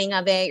beginning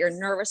of it. You're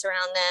nervous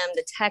around them,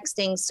 the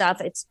texting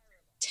stuff. It's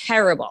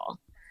terrible.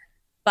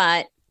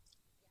 But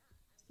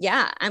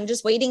yeah, I'm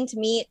just waiting to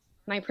meet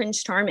my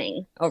Prince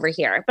Charming over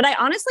here. But I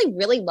honestly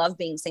really love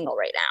being single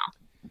right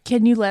now.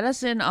 Can you let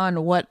us in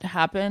on what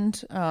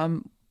happened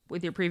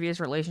with your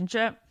previous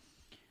relationship?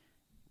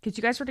 Because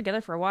you guys were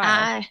together for a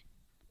while.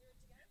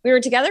 We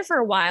were together for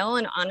a while,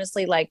 and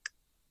honestly, I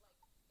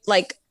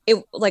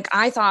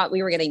thought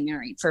we were getting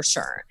married for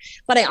sure,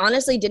 but I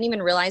honestly didn't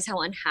even realize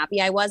how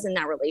unhappy I was in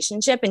that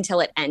relationship until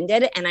it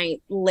ended. And I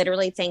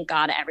literally thank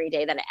God every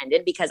day that it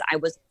ended because I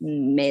was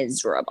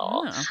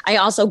miserable.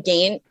 Yeah.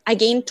 I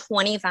gained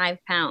 25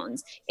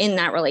 pounds in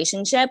that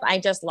relationship. I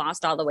just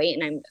lost all the weight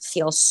and I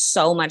feel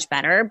so much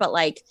better, but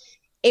like,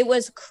 it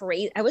was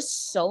crazy. I was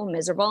so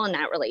miserable in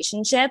that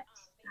relationship.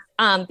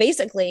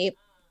 Basically,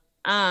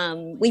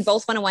 we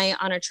both went away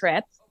on a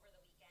trip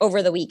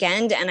over the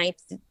weekend, and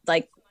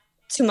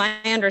to my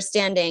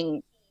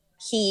understanding,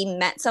 he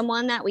met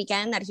someone that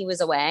weekend that he was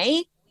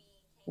away.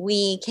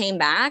 We came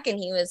back and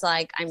he was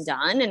like, I'm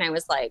done. And I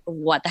was like,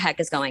 what the heck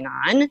is going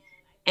on?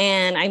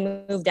 And I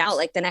moved out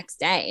like the next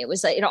day. It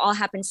was like, it all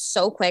happened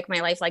so quick.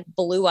 My life like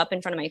blew up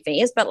in front of my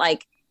face, but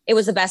like, it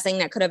was the best thing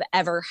that could have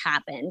ever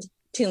happened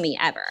to me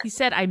ever. He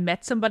said, I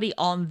met somebody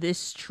on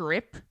this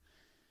trip.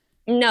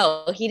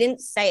 No, he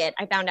didn't say it.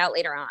 I found out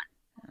later on.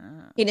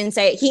 He didn't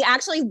say it. He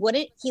actually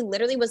wouldn't. He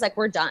literally was like,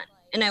 we're done.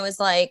 And I was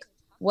like,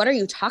 what are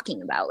you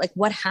talking about? Like,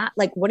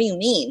 what do you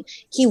mean?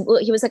 He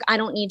was like, I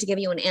don't need to give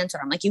you an answer.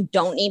 I'm like, you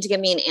don't need to give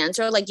me an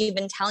answer. Like, you've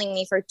been telling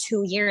me for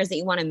 2 years that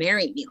you want to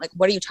marry me. Like,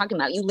 what are you talking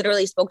about? You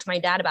literally spoke to my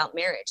dad about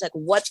marriage. Like,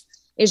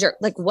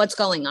 what's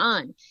going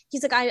on?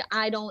 He's like,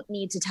 I don't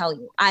need to tell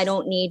you. I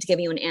don't need to give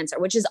you an answer,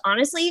 which is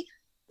honestly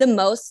the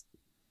most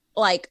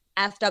like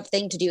effed up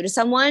thing to do to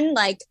someone.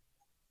 Like,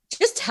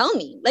 just tell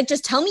me. Like,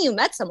 just tell me you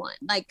met someone.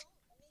 Like,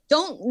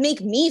 don't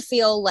make me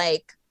feel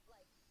like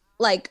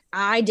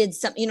I did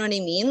something, you know what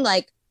I mean?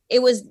 Like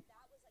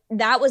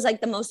that was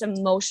like the most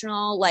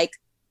emotional, like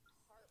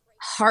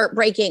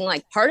heartbreaking,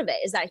 like part of it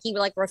is that he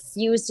like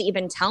refused to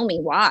even tell me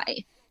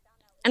why.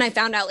 And I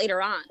found out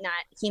later on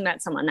that he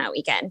met someone that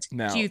weekend.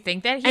 Do you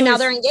think that now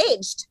they're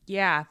engaged?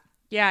 Yeah.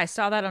 Yeah. I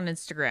saw that on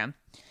Instagram.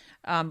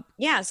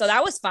 Yeah. So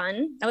that was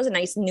fun. That was a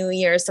nice New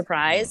Year's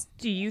surprise.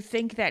 Do you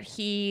think that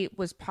he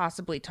was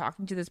possibly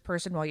talking to this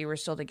person while you were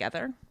still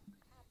together?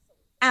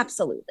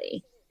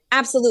 Absolutely.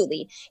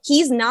 Absolutely.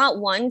 He's not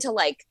one to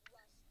like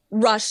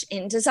rush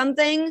into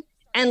something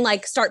and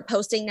like start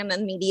posting them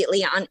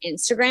immediately on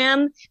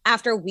Instagram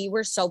after we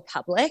were so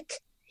public.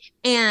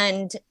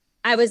 And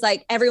I was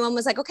like, everyone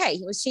was like, okay,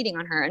 he was cheating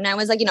on her. And I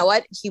was like, you know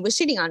what? He was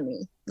cheating on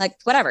me. Like,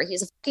 whatever.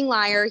 He's a fucking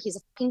liar. He's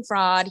a fucking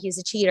fraud. He's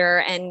a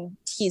cheater. And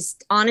he's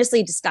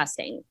honestly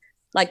disgusting.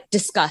 Like,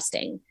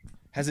 disgusting.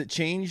 Has it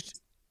changed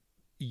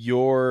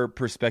your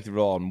perspective at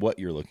all on what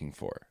you're looking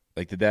for?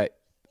 Like, did that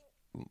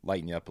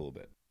lighten you up a little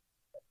bit?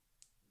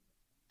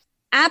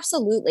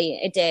 Absolutely,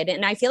 it did.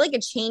 And I feel like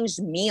it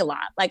changed me a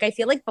lot. Like, I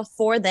feel like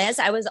before this,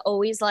 I was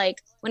always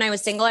like, when I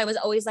was single, I was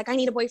always like, I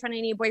need a boyfriend.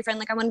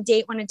 Like, I want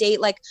to date,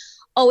 like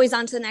always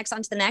on to the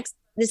next.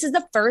 This is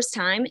the first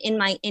time in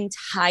my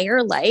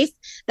entire life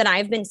that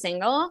I've been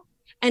single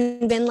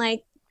and been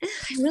like,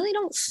 I really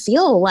don't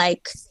feel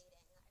like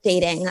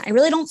dating. I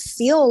really don't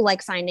feel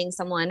like finding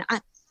someone.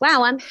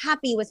 Wow, I'm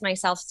happy with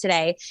myself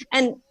today.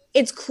 And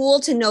it's cool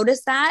to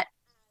notice that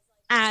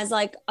as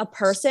like a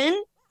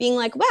person, being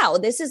like, wow,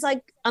 this is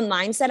like a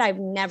mindset I've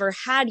never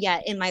had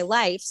yet in my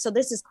life. So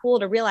this is cool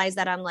to realize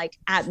that I'm like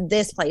at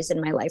this place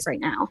in my life right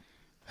now.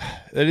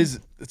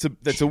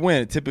 That's a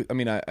win.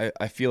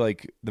 I feel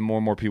like the more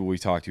and more people we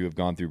talk to who have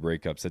gone through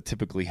breakups, that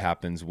typically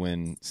happens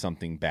when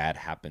something bad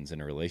happens in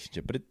a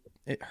relationship, but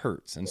it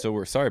hurts. And so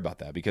we're sorry about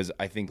that, because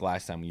I think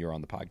last time you were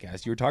on the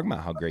podcast, you were talking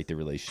about how great the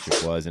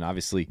relationship was. And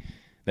obviously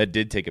that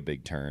did take a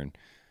big turn.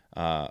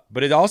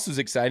 But it also is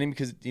exciting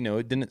because,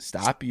 it didn't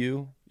stop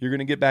you. You're going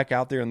to get back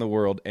out there in the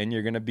world, and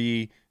you're going to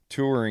be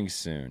touring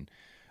soon.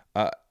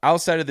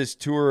 Outside of this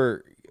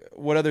tour,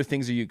 what other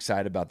things are you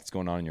excited about that's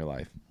going on in your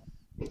life?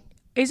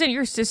 Isn't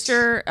your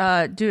sister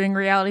doing a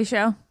reality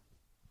show?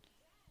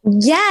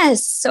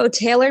 Yes. So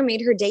Taylor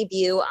made her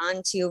debut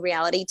onto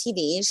reality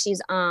TV.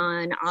 She's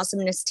on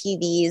Awesomeness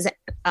TV's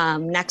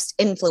Next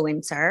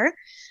Influencer.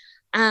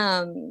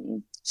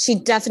 She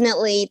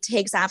definitely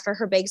takes after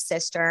her big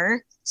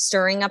sister,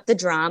 stirring up the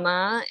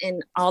drama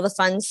and all the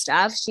fun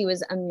stuff. She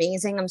was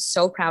amazing. I'm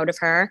so proud of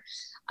her.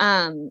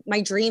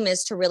 My dream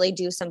is to really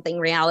do something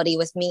reality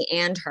with me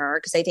and her,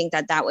 because I think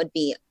that would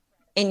be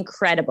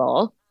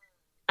incredible.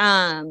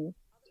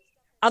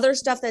 Other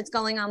stuff that's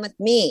going on with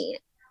me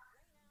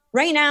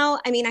right now.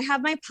 I mean, I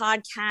have my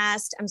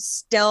podcast. I'm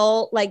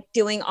still like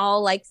doing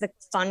all like the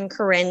fun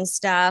Corinne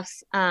stuff.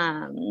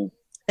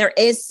 There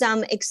is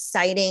some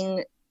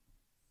exciting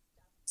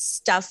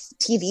stuff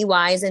TV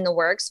wise in the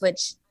works,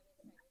 which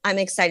I'm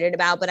excited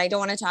about, but I don't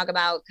want to talk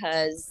about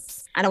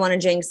because I don't want to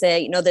jinx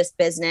it. This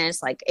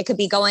business, like it could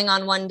be going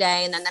on one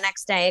day and then the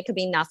next day it could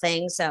be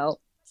nothing. So,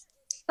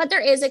 but there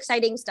is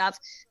exciting stuff.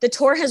 The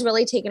tour has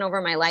really taken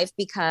over my life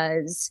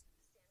because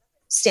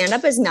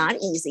stand-up is not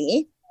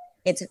easy.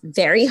 It's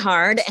very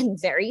hard and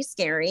very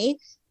scary,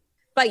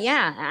 but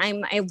yeah,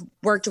 I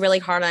worked really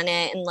hard on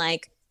it, and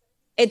like,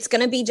 it's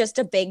going to be just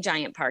a big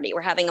giant party.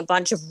 We're having a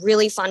bunch of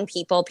really fun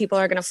people. People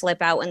are going to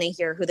flip out when they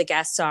hear who the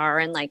guests are.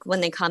 And like,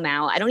 when they come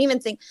out, I don't even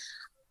think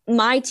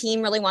my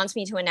team really wants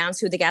me to announce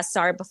who the guests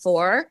are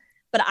before,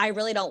 but I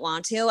really don't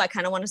want to. I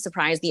kind of want to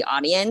surprise the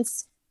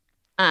audience.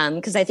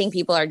 Because I think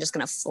people are just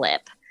going to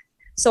flip.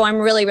 So I'm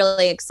really,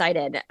 really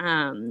excited.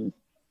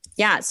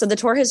 So the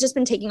tour has just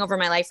been taking over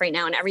my life right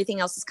now, and everything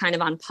else is kind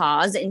of on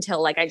pause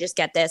until like I just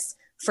get this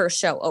first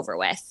show over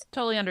with.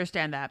 Totally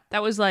understand that.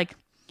 That was like,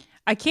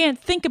 I can't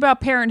think about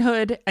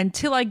parenthood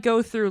until I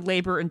go through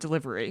labor and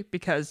delivery,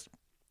 because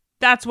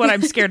that's what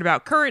I'm scared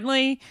about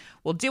currently.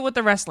 We'll deal with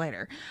the rest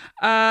later.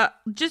 Oh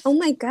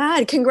my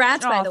God.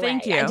 Congrats, by the way.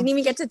 Thank you. I didn't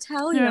even get to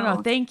tell you.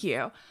 No, thank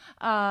you.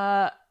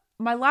 My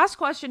last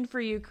question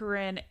for you,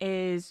 Corinne,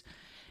 is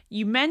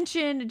you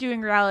mentioned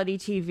doing reality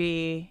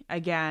TV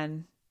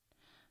again.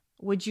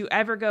 Would you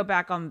ever go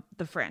back on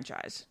the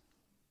franchise?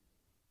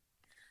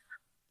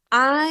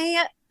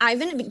 I've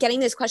been getting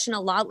this question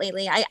a lot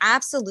lately. I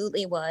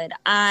absolutely would.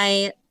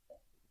 I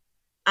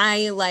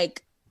mean,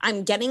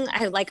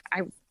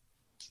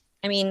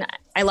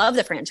 I love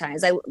the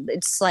franchise.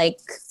 It's like,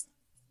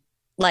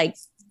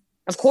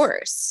 of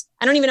course.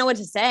 I don't even know what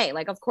to say.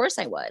 Like, of course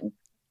I would.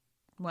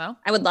 Well,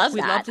 I would love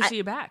that. We'd love to see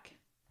you back.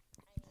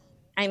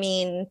 I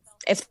mean,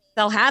 if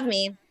they'll have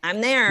me,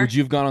 I'm there. Would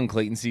you have gone on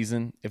Clayton's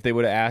season if they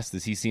would have asked?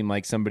 Does he seem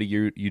like somebody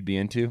you'd be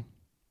into?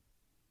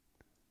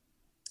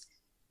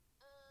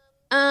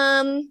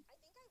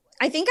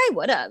 I think I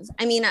would have.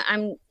 I mean,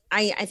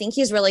 I think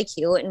he's really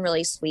cute and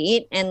really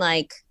sweet, and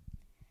like,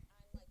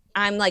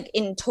 I'm like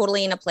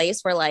totally in a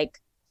place where like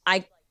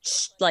I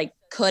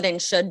could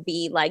and should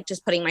be like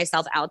just putting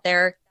myself out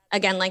there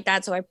again like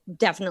that. So I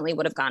definitely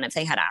would have gone if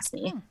they had asked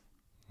me.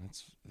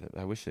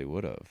 I wish they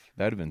would have.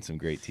 That would have been some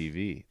great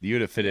TV. You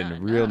would have fit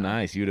in real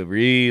nice. You would have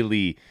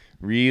really,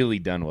 really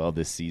done well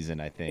this season,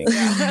 I think.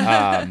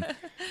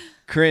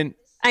 Corinne,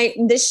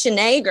 this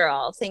Shanae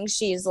girl thinks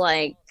she's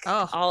like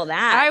all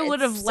that. I would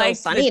have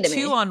liked the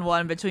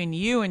 2-on-1 between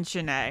you and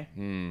Shanae.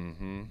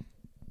 Mm-hmm.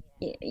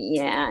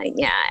 Yeah.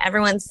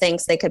 Everyone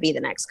thinks they could be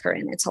the next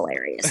Corinne. It's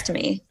hilarious to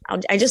me.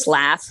 I just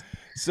laugh.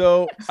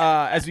 So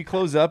as we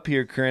close up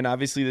here, Corinne,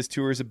 obviously this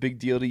tour is a big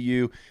deal to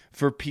you.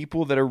 For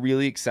people that are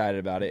really excited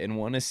about it and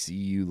want to see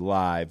you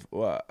live,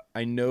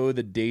 I know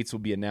the dates will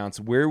be announced.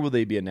 Where will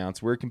they be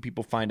announced? Where can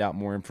people find out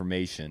more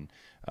information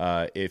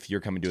if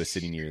you're coming to a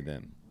city near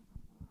them?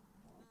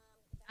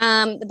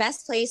 The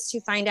best place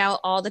to find out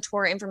all the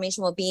tour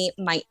information will be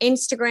my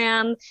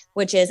Instagram,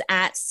 which is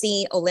at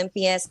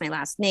 @Olympios, my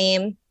last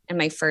name, and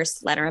my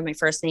first letter of my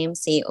first name,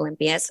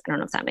 Olympios. I don't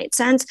know if that made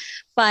sense,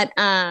 but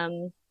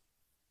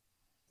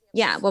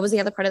yeah. What was the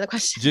other part of the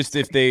question? Just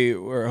if they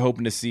were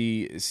hoping to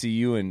see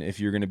you, and if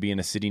you're going to be in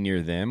a city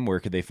near them, where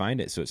could they find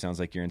it? So it sounds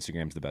like your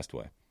Instagram's the best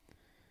way.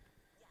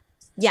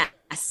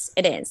 Yes,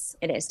 it is.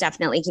 It is.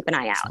 Definitely keep an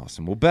eye out.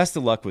 Awesome. Well, best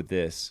of luck with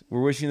this.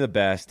 We're wishing you the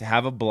best.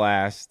 Have a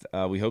blast.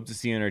 We hope to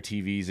see you on our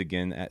TVs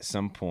again at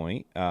some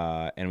point.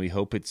 And we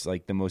hope it's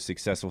like the most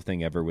successful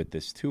thing ever with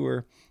this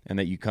tour, and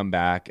that you come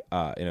back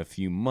in a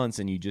few months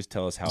and you just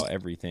tell us how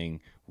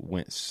everything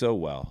went so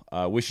well.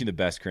 Wish you the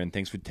best, Corinne.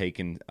 Thanks for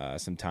taking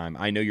some time.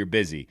 I know you're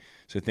busy,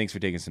 so thanks for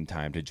taking some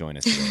time to join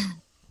us today.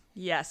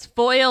 Yes,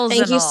 foils.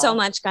 Thank and you all. so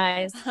much,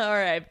 guys. All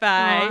right,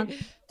 bye. Aw,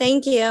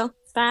 thank you.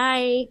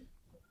 Bye.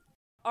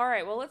 All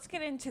right, well, let's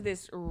get into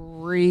this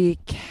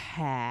recap.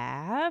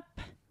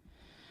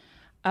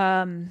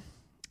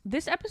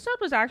 This episode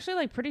was actually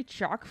like pretty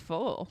chock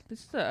full.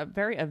 This is a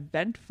very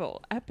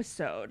eventful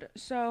episode.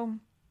 So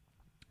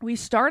we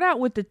start out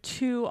with the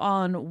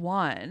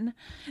 2-on-1.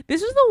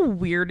 This was the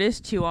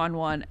weirdest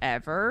 2-on-1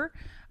 ever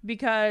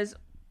because,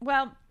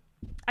 well,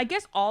 I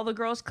guess all the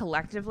girls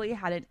collectively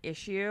had an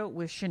issue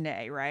with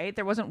Shanae, right?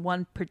 There wasn't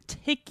one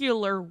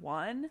particular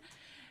one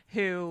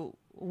who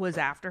was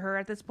after her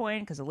at this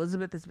point because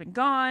Elizabeth has been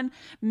gone.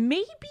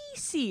 Maybe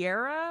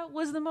Sierra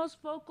was the most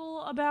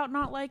vocal about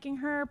not liking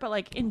her, but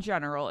like in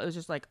general, it was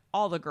just like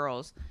all the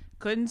girls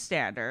couldn't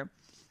stand her.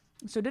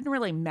 So it didn't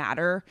really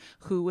matter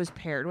who was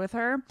paired with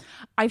her.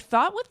 I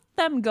thought with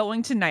them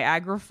going to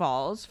Niagara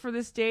Falls for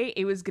this date,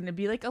 it was going to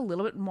be like a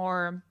little bit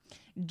more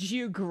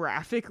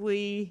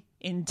geographically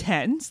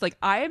intense. Like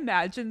I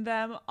imagined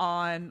them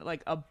on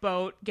like a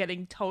boat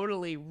getting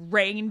totally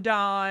rained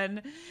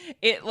on,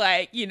 it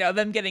like, you know,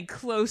 them getting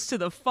close to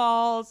the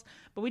falls,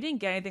 but we didn't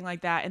get anything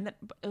like that. And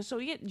then so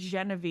we get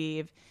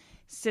Genevieve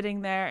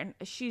sitting there and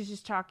she's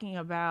just talking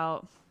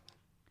about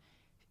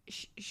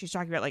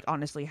like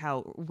honestly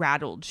how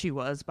rattled she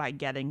was by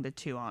getting the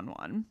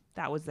 2-on-1.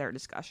 That was their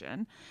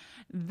discussion.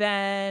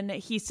 Then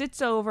he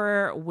sits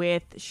over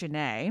with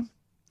Shanae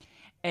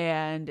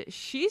and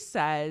she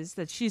says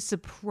that she's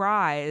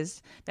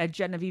surprised that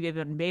Genevieve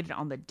even made it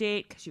on the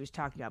date because she was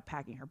talking about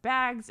packing her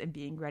bags and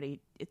being ready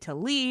to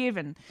leave.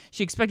 And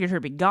she expected her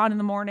to be gone in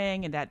the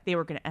morning and that they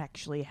were going to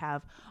actually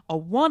have a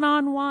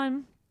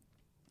 1-on-1.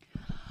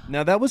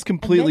 Now, that was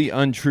completely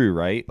untrue,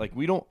 right? Like,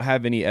 we don't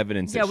have any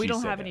evidence. Yeah, that we she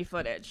don't said have that. any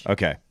footage.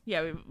 Okay.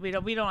 Yeah, we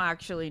don't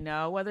actually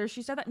know whether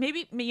she said that.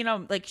 Maybe, you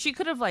know, like she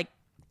could have like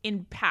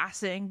in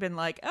passing been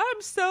like,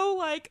 I'm so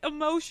like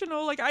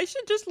emotional, like I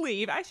should just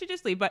leave,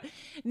 but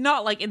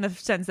not like in the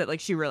sense that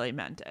like she really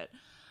meant it.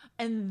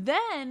 And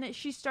then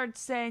she starts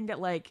saying that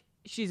like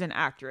she's an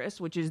actress,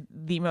 which is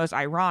the most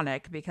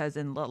ironic because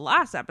in the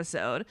last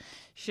episode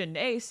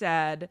Shanae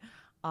said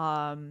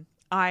I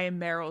am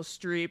Meryl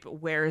Streep,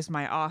 where is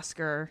my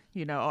Oscar,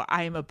 you know,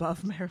 I am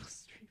above Meryl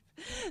Streep.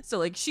 So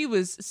like she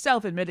was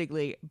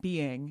self-admittedly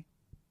being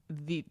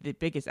the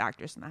biggest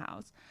actress in the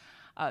house,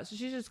 so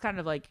she's just kind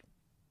of like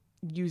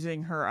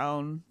using her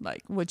own,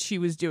 like what she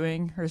was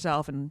doing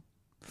herself and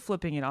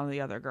flipping it on the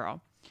other girl.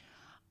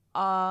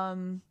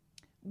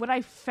 What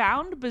I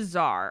found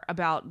bizarre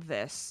about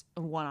this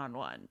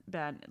 1-on-1,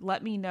 Ben,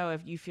 let me know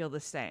if you feel the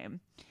same,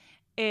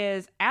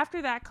 is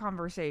after that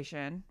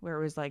conversation where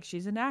it was like,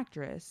 she's an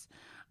actress,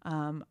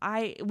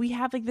 we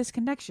have like this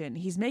connection.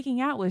 He's making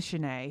out with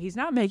Shanae. He's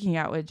not making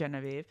out with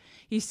Genevieve.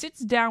 He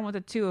sits down with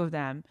the two of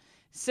them,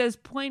 says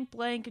point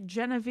blank,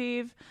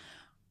 Genevieve,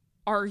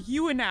 are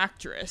you an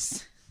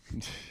actress?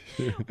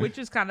 Which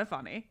is kind of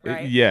funny,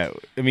 right? Yeah.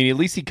 I mean, at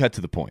least he cut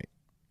to the point.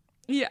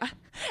 Yeah.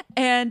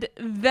 And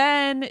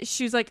then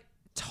she's like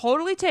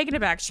totally taken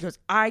aback. She goes,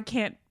 I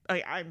can't,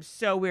 like, I'm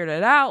so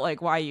weirded out.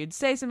 Like, why you'd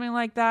say something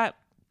like that.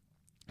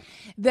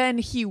 Then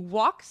he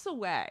walks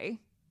away,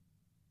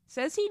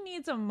 says he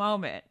needs a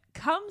moment,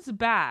 comes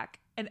back,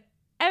 and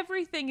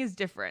everything is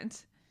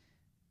different.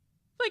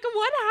 Like,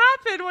 what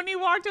happened when he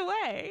walked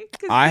away?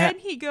 Because then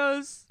he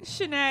goes,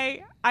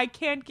 Shanae, I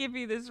can't give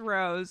you this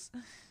rose.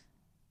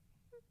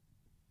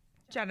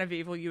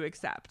 Genevieve, will you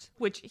accept?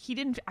 Which he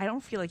didn't. I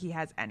don't feel like he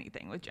has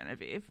anything with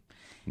Genevieve.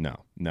 No.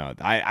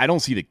 I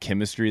don't see the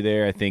chemistry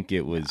there. I think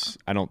it was.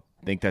 I don't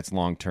think that's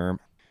long term.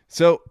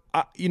 So,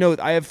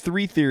 I have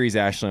 3 theories,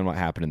 Ashley, on what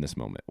happened in this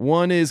moment.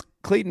 One is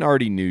Clayton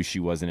already knew she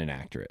wasn't an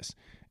actress,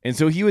 and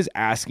so he was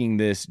asking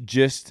this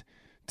just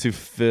to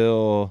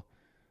fill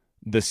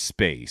the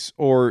space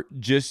or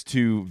just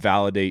to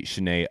validate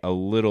Shanae a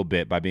little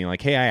bit by being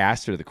like, hey, I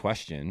asked her the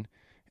question.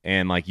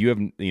 And like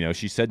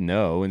she said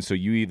no. And so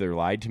you either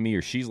lied to me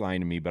or she's lying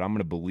to me, but I'm going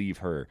to believe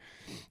her.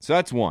 So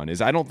that's one,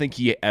 is I don't think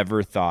he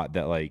ever thought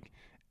that like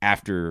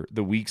after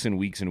the weeks and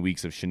weeks and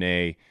weeks of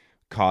Shanae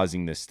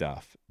causing this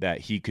stuff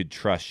that he could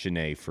trust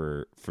Shanae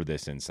for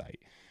this insight.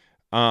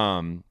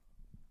 The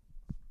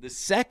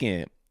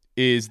second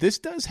is this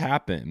does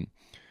happen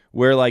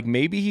where like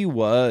maybe he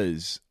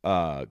was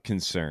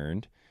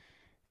concerned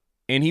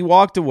and he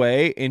walked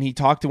away and he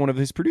talked to one of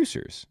his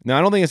producers. Now,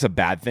 I don't think it's a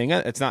bad thing.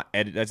 That's not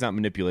that's not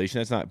manipulation.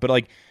 That's not. But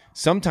like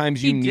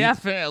sometimes you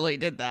definitely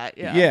did that.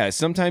 Yeah. Yeah.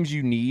 Sometimes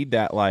you need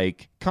that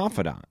like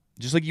confidant,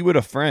 just like you would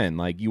a friend.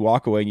 Like you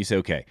walk away and you say,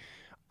 "Okay,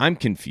 I'm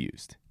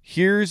confused.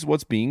 Here's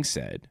what's being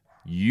said.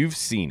 You've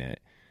seen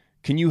it.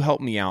 Can you help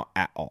me out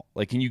at all?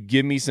 Like, can you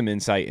give me some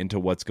insight into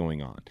what's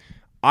going on?"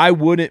 I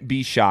wouldn't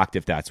be shocked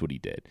if that's what he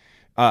did.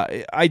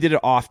 I did it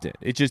often.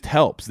 It just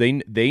helps.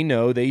 They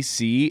know, they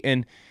see,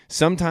 and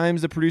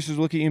sometimes the producers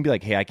look at you and be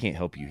like, hey, I can't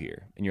help you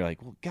here. And you're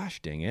like, well, gosh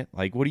dang it.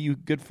 Like, what are you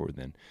good for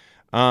then?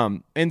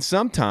 And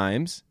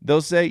sometimes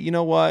they'll say, you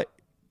know what?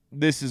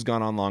 This has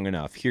gone on long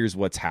enough. Here's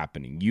what's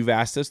happening. You've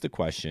asked us the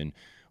question.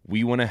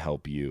 We want to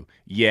help you.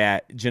 Yeah,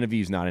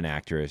 Genevieve's not an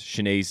actress.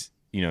 Shanae's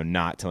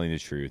not telling the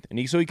truth.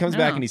 And so he comes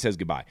back and he says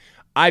goodbye.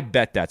 I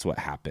bet that's what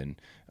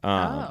happened.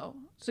 So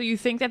you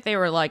think that they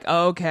were like,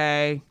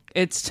 okay,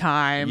 it's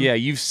time. Yeah,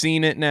 you've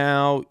seen it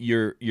now.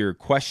 You're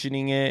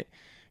questioning it.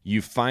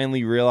 You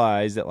finally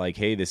realize that, like,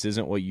 hey, this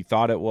isn't what you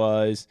thought it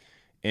was.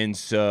 And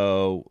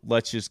so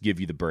let's just give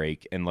you the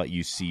break and let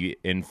you see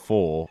in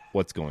full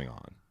what's going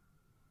on.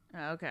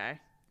 Okay.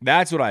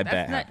 That's what I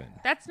bet happened.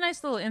 That's a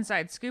nice little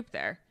inside scoop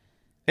there.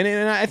 And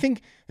I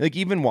think, like,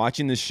 even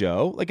watching the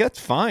show, like, that's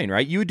fine,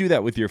 right? You would do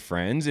that with your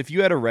friends. If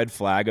you had a red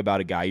flag about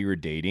a guy you were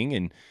dating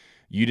and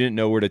you didn't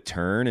know where to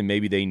turn and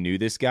maybe they knew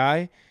this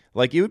guy,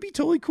 like, it would be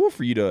totally cool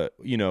for you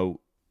to,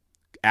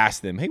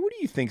 ask them, hey, what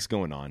do you think's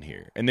going on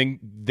here? And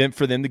then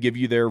for them to give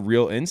you their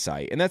real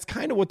insight. And that's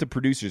kind of what the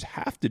producers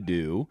have to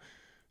do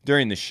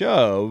during the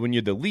show when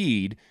you're the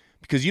lead,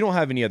 because you don't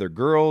have any other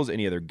girls,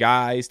 any other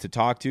guys to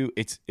talk to.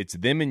 It's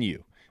them and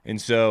you. And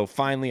so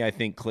finally, I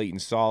think Clayton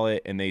saw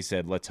it and they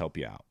said, let's help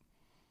you out.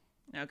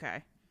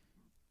 Okay.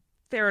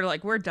 They were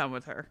like, we're done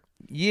with her.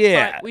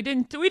 Yeah. But we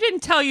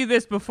didn't tell you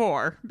this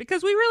before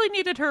because we really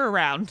needed her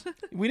around.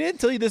 We didn't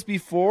tell you this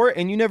before,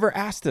 and you never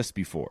asked us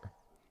before.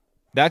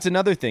 That's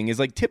another thing is,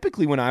 like,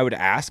 typically when I would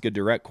ask a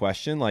direct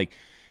question like,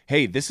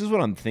 hey, this is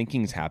what I'm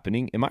thinking is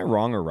happening. Am I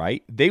wrong or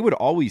right? They would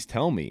always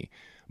tell me.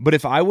 But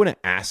if I wouldn't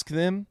ask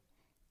them,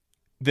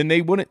 then they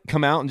wouldn't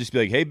come out and just be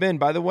like, hey, Ben,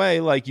 by the way,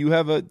 like, you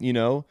have a,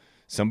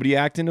 somebody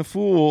acting a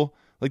fool.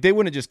 Like, they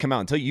wouldn't just come out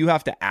and tell you. You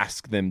have to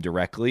ask them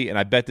directly. And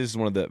I bet this is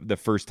one of the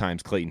first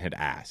times Clayton had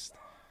asked.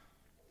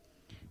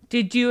 Do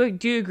you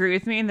agree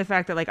with me in the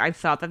fact that, like, I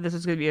thought that this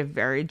was going to be a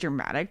very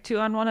dramatic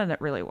 2-on-1 and it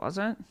really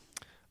wasn't?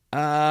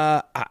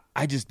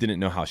 I just didn't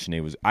know how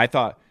Shanae was. I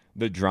thought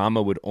the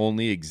drama would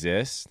only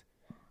exist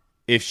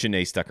if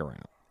Shanae stuck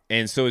around.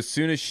 And so as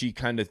soon as she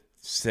kind of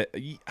said,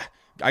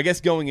 I guess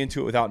going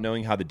into it without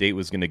knowing how the date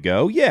was going to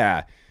go,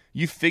 yeah,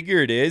 you figure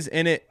it is.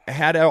 And it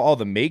had all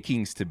the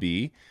makings to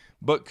be.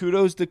 But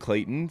kudos to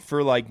Clayton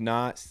for, like,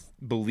 not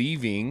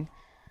believing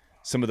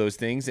some of those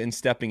things and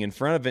stepping in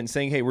front of it and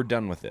saying, hey, we're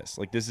done with this.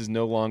 Like, this is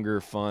no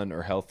longer fun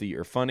or healthy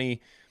or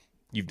funny.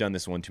 You've done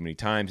this one too many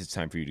times. It's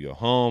time for you to go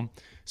home.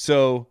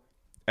 So,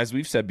 as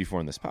we've said before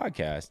in this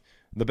podcast,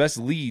 the best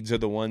leads are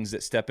the ones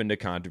that step into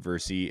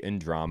controversy and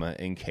drama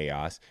and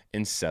chaos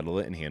and settle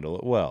it and handle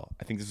it well.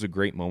 I think this is a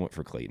great moment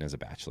for Clayton as a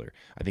bachelor.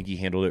 I think he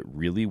handled it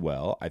really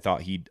well. I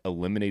thought he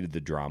eliminated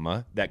the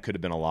drama. That could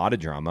have been a lot of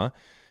drama.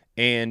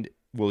 And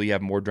will he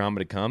have more drama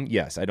to come?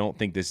 Yes. I don't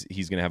think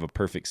he's going to have a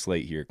perfect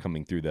slate here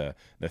coming through the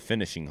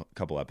finishing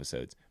couple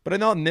episodes. But I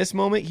thought in this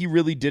moment, he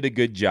really did a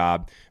good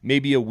job.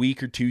 Maybe a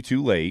week or two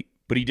too late,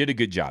 but he did a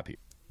good job here.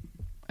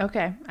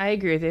 Okay, I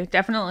agree with you.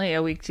 Definitely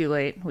a week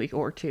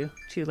or two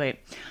too late.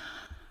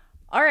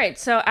 All right,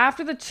 so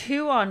after the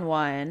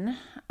 2-on-1,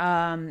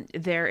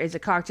 there is a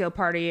cocktail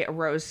party, a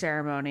rose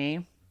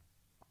ceremony.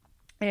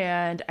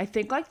 And I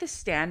think, like, the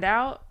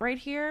standout right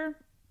here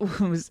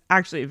was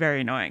actually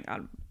very annoying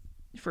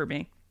for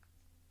me.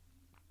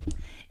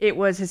 It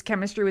was his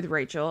chemistry with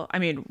Rachel. I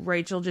mean,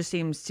 Rachel just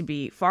seems to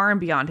be far and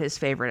beyond his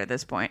favorite at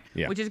this point,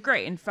 which is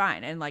great and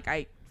fine. And, like,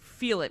 I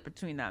feel it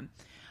between them.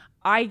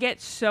 I get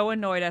so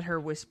annoyed at her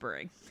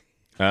whispering.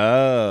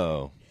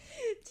 Oh.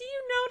 Do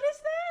you notice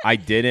that? I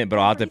didn't, but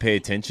I'll have to pay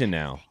attention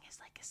now. It's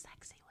like a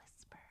sexy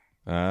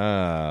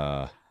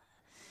whisper.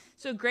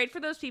 So great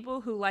for those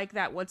people who like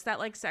that. What's that,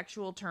 like,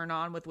 sexual turn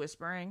on with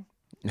whispering?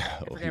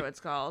 I forget what it's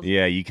called.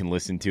 Yeah, you can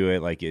listen to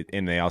it like it,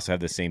 and they also have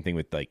the same thing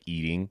with, like,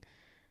 eating.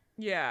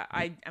 Yeah,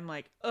 I'm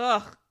like,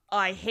 ugh,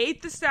 I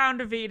hate the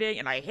sound of eating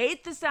and I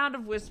hate the sound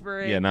of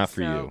whispering. Yeah, not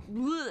for you.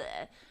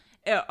 Bleh.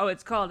 Oh,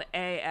 it's called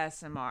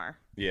ASMR.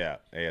 Yeah,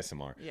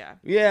 ASMR. Yeah.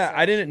 Yeah, So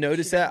I didn't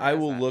notice that. I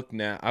will look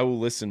now. I will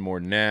listen more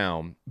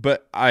now.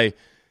 But I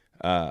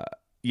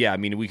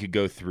mean, we could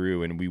go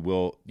through and we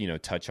will,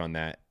 touch on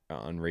that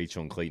on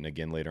Rachel and Clayton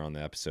again later on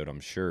the episode, I'm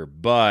sure.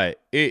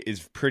 But it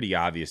is pretty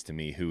obvious to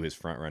me who his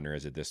front runner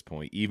is at this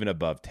point, even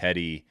above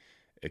Teddy,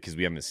 because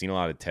we haven't seen a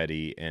lot of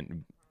Teddy.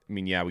 And I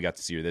mean, yeah, we got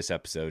to see her this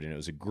episode and it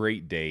was a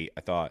great date.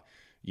 I thought,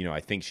 I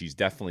think she's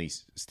definitely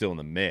still in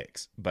the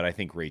mix, but I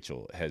think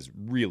Rachel has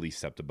really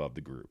stepped above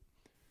the group.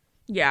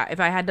 Yeah, if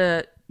I had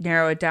to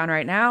narrow it down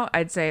right now,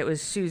 I'd say it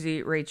was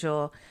Susie,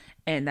 Rachel,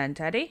 and then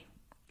Teddy.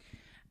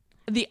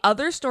 The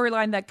other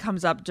storyline that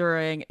comes up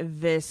during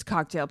this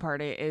cocktail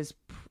party is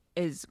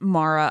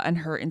Mara and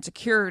her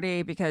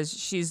insecurity because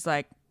she's,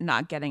 like,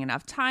 not getting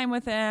enough time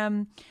with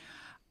him.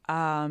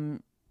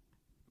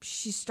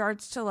 She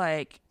starts to,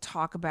 like,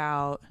 talk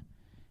about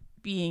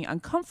being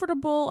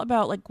uncomfortable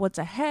about, like, what's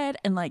ahead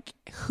and, like,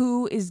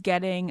 who is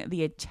getting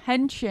the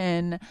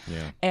attention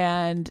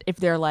and if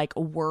they're, like,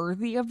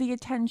 worthy of the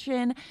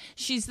attention.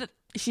 She's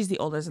the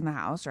oldest in the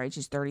house, right?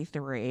 She's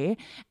 33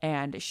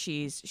 and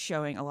she's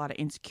showing a lot of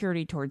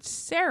insecurity towards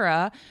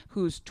Sarah,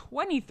 who's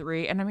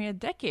 23. And I mean, a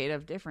decade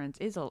of difference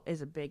is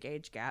a big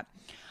age gap.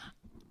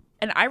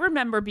 And I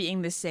remember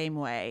being the same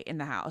way in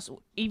the house,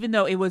 even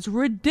though it was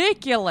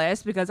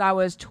ridiculous because I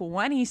was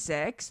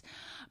 26.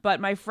 But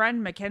my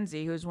friend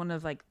Mackenzie, who's one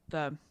of, like,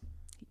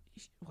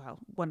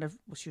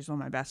 she was one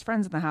of my best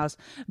friends in the house,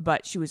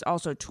 but she was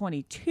also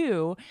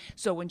 22.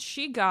 So when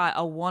she got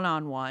a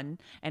one-on-one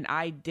and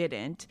I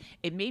didn't,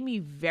 it made me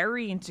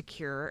very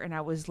insecure. And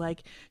I was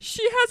like,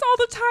 she has all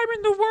the time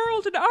in the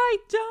world and I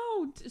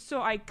don't.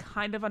 So I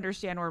kind of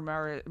understand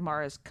where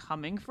Mara's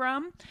coming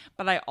from,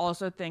 but I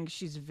also think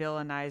she's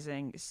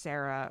villainizing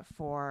Sarah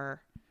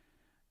for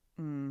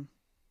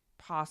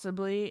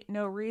possibly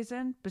no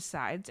reason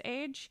besides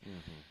age.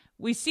 Mm-hmm.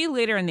 We see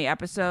later in the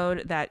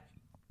episode that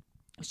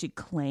she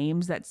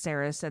claims that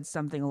Sarah said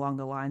something along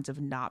the lines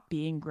of not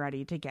being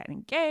ready to get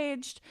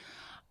engaged,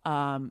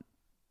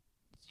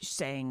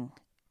 saying,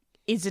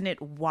 isn't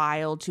it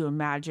wild to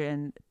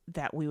imagine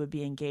that we would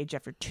be engaged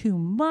after 2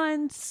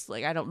 months?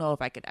 Like, I don't know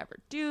if I could ever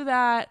do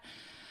that.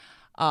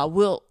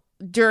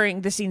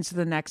 During the scenes of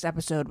the next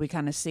episode, we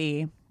kind of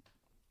see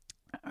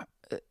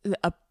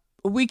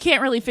we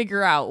can't really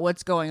figure out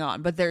what's going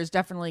on, but there's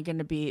definitely going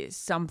to be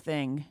some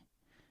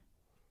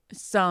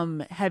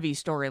heavy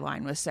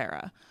storyline with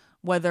Sarah,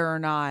 whether or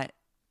not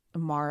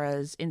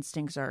Mara's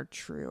instincts are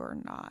true or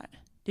not.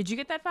 Did you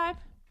get that vibe?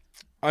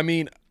 I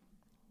mean,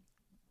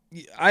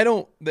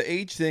 the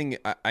age thing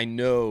I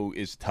know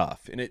is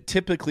tough, and it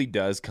typically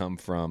does come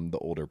from the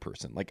older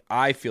person. Like,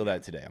 I feel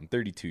that today. I'm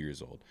 32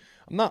 years old.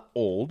 I'm not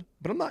old,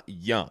 but I'm not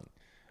young.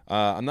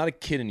 I'm not a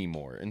kid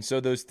anymore. And so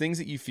those things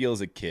that you feel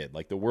as a kid,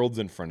 like the world's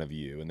in front of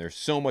you and there's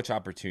so much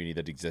opportunity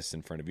that exists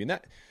in front of you. And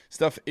that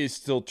stuff is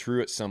still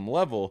true at some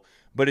level,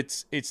 but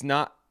it's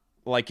not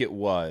like it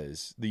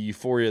was. The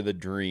euphoria of the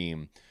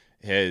dream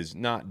has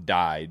not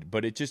died,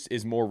 but it just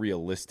is more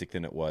realistic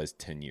than it was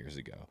 10 years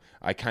ago.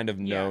 I kind of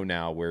know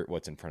now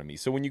what's in front of me.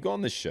 So when you go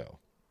on this show,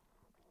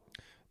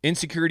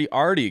 insecurity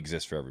already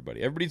exists for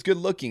everybody. Everybody's good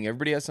looking.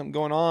 Everybody has something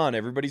going on.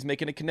 Everybody's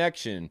making a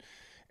connection.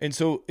 And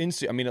so,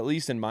 I mean, at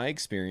least in my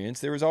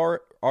experience, there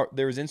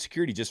was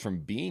insecurity just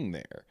from being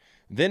there.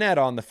 Then add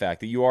on the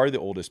fact that you are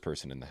the oldest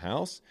person in the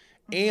house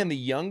and the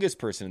youngest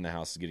person in the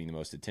house is getting the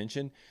most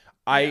attention.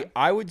 Yeah.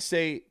 I would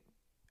say,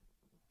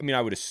 I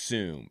would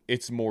assume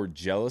it's more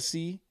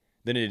jealousy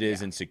than it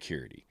is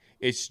insecurity.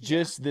 It's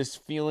just this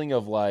feeling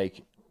of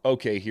like,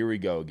 okay, here we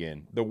go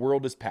again. The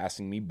world is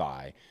passing me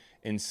by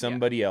and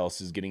somebody else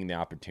is getting the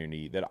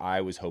opportunity that I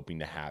was hoping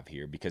to have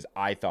here because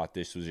I thought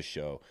this was a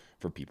show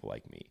for people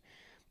like me.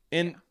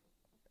 And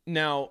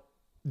now,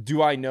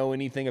 do I know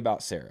anything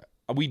about Sarah?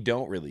 We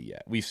don't really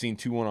yet. We've seen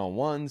 2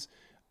 one-on-ones.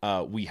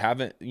 We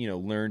haven't,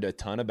 learned a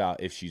ton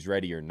about if she's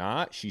ready or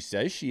not. She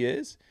says she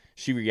is.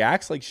 She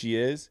reacts like she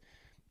is.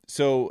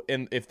 So,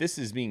 and if this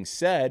is being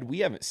said, we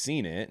haven't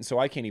seen it, and so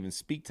I can't even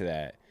speak to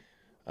that.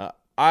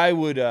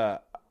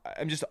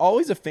 I'm just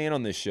always a fan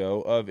on this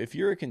show of if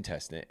you're a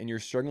contestant and you're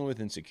struggling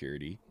with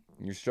insecurity,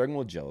 and you're struggling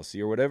with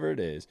jealousy or whatever it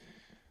is,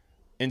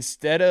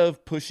 instead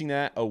of pushing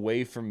that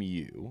away from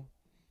you,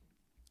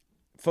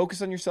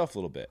 focus on yourself a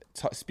little bit.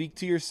 Speak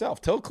to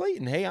yourself. Tell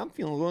Clayton, hey, I'm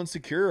feeling a little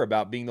insecure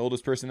about being the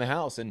oldest person in the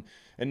house and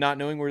not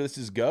knowing where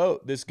this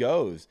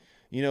goes.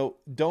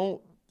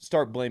 Don't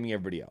start blaming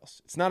everybody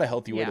else. It's not a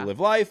healthy way to live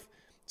life.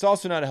 It's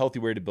also not a healthy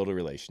way to build a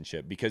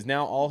relationship because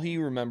now all he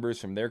remembers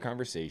from their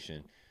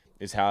conversation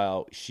is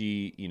how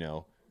she,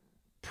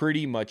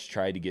 pretty much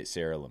tried to get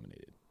Sarah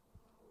eliminated.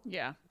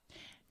 Yeah.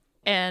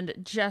 And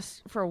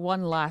just for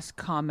one last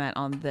comment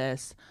on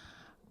this,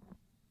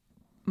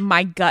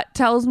 my gut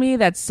tells me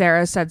that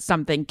Sarah said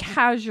something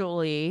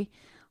casually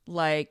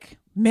like,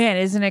 man,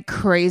 isn't it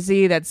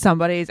crazy that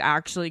somebody's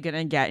actually going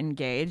to get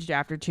engaged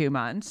after 2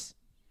 months?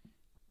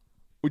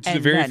 Which is a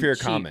very fair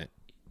comment.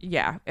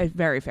 Yeah, a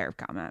very fair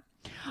comment.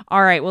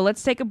 All right, well,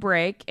 let's take a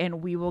break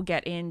and we will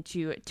get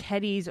into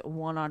Teddy's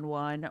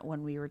one-on-one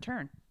when we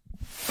return.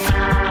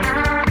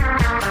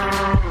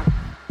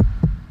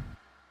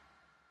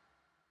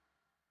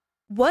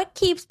 What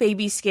keeps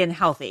baby skin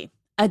healthy?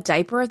 A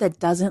diaper that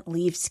doesn't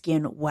leave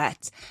skin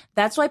wet.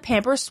 That's why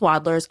Pampers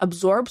Swaddlers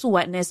absorbs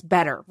wetness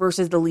better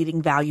versus the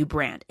leading value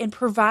brand and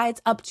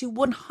provides up to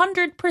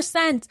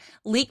 100%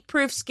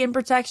 leak-proof skin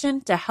protection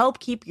to help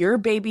keep your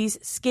baby's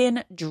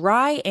skin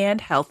dry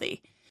and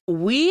healthy.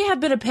 We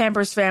have been a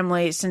Pampers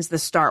family since the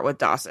start with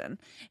Dawson.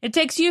 It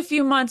takes you a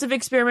few months of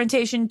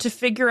experimentation to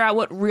figure out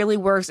what really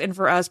works, and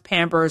for us,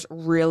 Pampers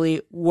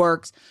really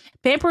works.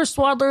 Pampers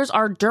Swaddlers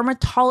are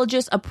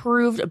dermatologist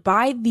approved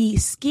by the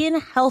Skin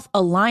Health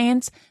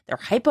Alliance. They're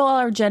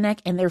hypoallergenic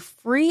and they're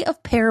free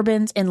of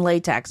parabens and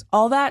latex.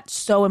 All that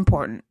so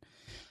important.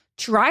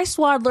 Try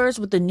Swaddlers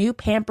with the new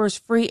Pampers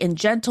Free and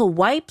Gentle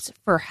wipes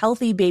for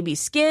healthy baby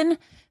skin.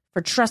 For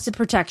trusted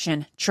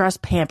protection,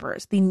 trust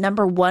Pampers, the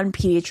 #1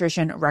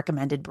 pediatrician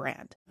recommended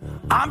brand.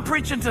 I'm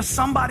preaching to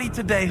somebody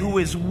today who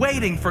is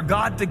waiting for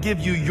God to give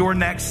you your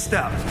next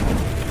step.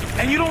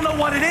 And you don't know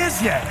what it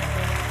is yet.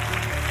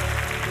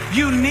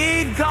 You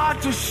need God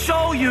to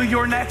show you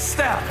your next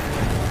step.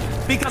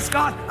 Because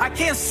God, I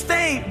can't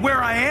stay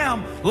where I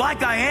am,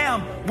 like I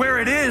am, where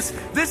it is.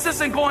 This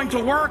isn't going to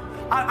work.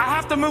 I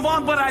have to move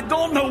on, but I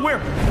don't know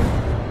where.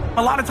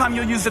 A lot of time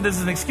you'll use it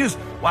as an excuse.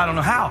 Well, I don't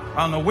know how.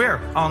 I don't know where.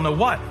 I don't know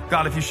what.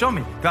 God, if you show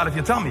me. God, if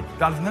you tell me.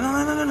 God, if...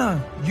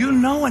 No. You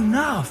know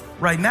enough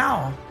right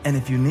now. And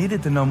if you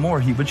needed to know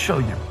more, he would show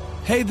you.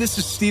 Hey, this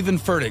is Stephen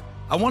Furtick.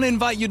 I want to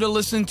invite you to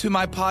listen to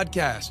my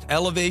podcast,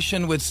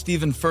 Elevation with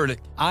Stephen Furtick.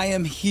 I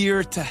am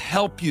here to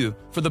help you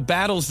for the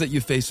battles that you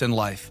face in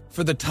life,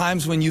 for the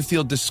times when you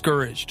feel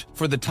discouraged,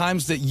 for the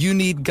times that you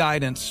need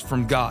guidance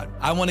from God.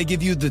 I want to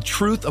give you the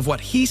truth of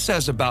what he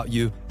says about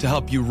you to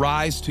help you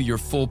rise to your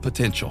full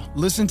potential.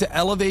 Listen to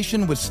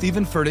Elevation with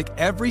Stephen Furtick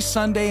every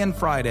Sunday and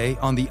Friday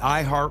on the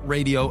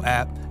iHeartRadio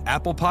app,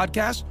 Apple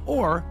Podcasts,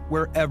 or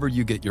wherever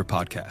you get your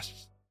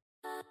podcasts.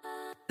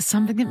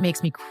 Something that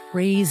makes me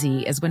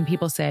crazy is when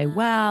people say,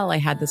 well, I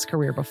had this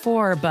career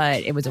before,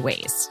 but it was a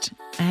waste.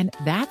 And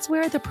that's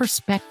where the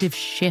perspective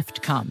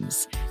shift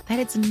comes, that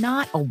it's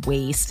not a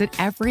waste, that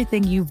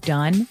everything you've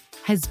done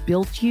has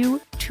built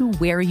you to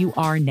where you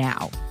are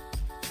now.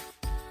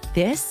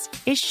 This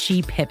is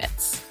She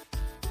Pivots,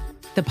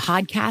 the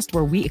podcast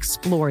where we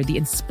explore the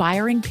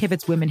inspiring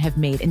pivots women have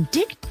made and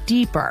dig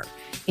deeper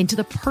into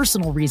the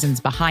personal reasons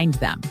behind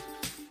them.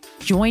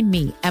 Join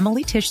me,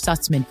 Emily Tish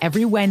Sussman,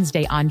 every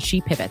Wednesday on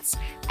She Pivots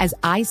as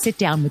I sit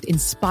down with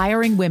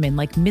inspiring women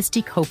like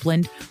Misty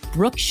Copeland,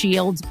 Brooke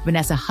Shields,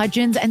 Vanessa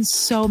Hudgens, and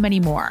so many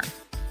more.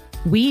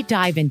 We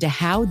dive into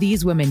how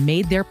these women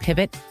made their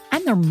pivot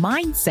and their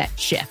mindset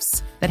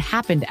shifts that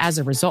happened as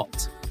a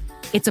result.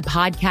 It's a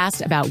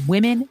podcast about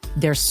women,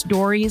 their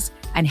stories,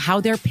 and how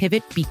their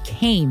pivot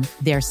became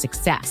their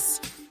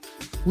success.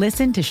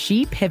 Listen to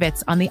She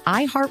Pivots on the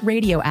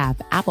iHeartRadio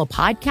app, Apple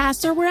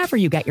Podcasts, or wherever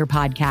you get your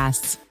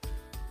podcasts.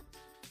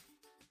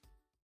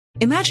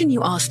 Imagine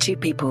you ask two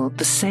people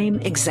the same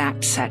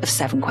exact set of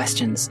 7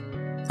 questions.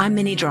 I'm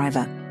Minnie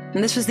Driver,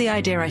 and this was the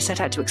idea I set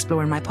out to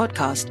explore in my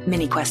podcast,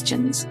 Mini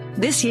Questions.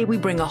 This year, we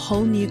bring a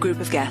whole new group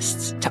of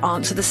guests to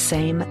answer the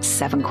same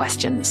 7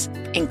 questions,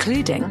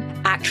 including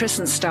actress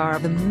and star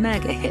of the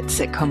mega hit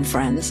sitcom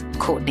Friends,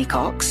 Courtney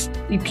Cox.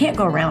 You can't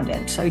go around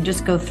it, so you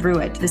just go through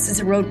it. This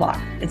is a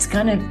roadblock. It's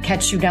going to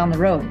catch you down the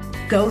road.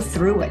 Go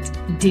through it.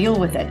 Deal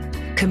with it.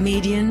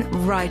 Comedian,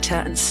 writer,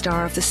 and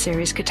star of the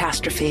series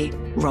Catastrophe,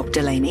 Rob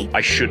Delaney.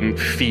 I shouldn't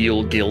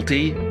feel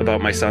guilty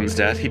about my son's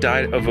death. He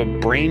died of a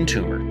brain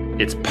tumor.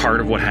 It's part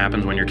of what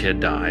happens when your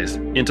kid dies.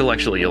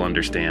 Intellectually, you'll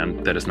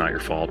understand that it's not your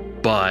fault,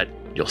 but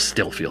you'll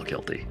still feel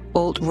guilty.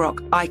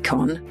 Alt-rock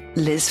icon,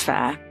 Liz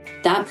Phair.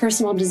 That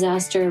personal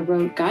disaster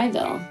wrote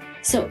Guyville.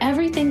 So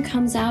everything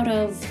comes out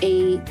of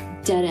a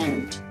dead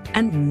end.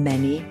 And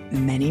many,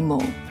 many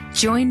more.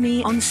 Join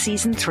me on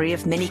Season 3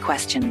 of Mini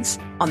Questions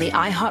on the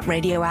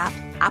iHeartRadio app,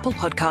 Apple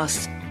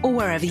Podcasts, or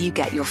wherever you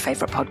get your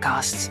favorite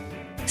podcasts.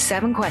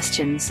 7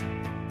 questions,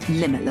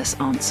 limitless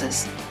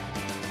answers.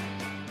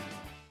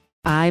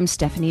 I'm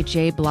Stephanie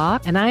J.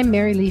 Block. And I'm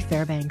Mary Lee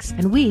Fairbanks.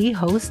 And we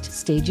host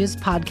Stages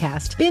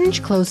Podcast.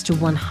 Binge close to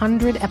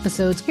 100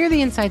 episodes. Hear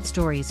the inside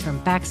stories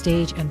from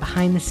backstage and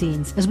behind the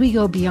scenes as we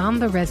go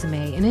beyond the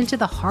resume and into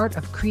the heart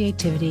of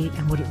creativity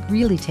and what it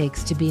really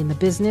takes to be in the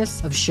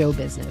business of show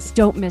business.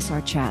 Don't miss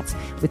our chats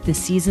with this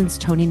season's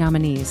Tony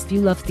nominees. If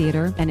you love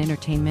theater and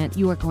entertainment,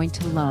 you are going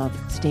to love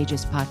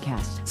Stages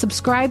Podcast.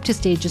 Subscribe to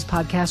Stages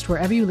Podcast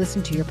wherever you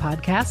listen to your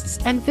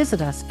podcasts and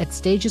visit us at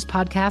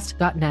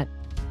stagespodcast.net.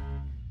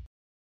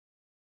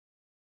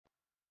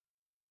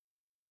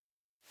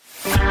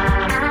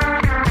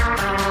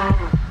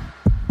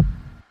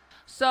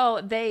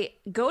 So they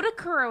go to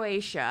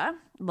Croatia.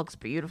 Looks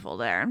beautiful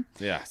there.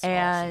 Yeah.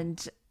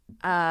 And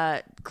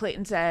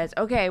Clayton says,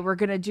 okay, we're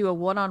going to do a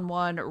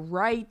one-on-one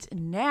right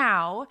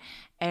now.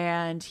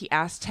 And he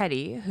asks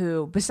Teddy,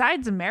 who,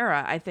 besides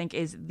Amara, I think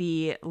is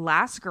the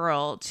last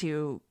girl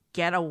to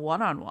get a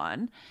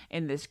one-on-one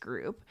in this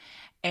group.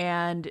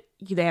 And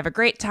they have a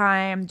great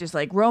time, just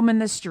like roaming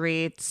the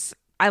streets.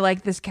 I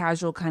like this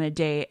casual kind of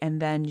date.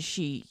 And then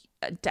she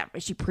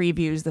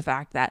previews the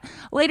fact that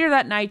later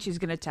that night she's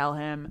going to tell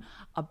him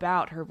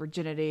about her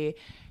virginity.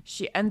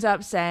 She ends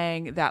up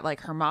saying that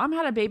like her mom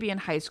had a baby in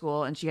high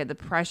school and she had the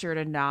pressure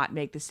to not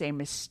make the same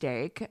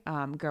mistake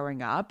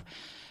growing up.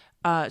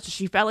 So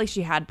she felt like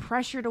she had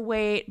pressure to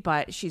wait,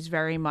 but she's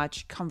very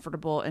much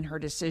comfortable in her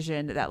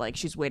decision that like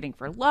she's waiting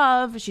for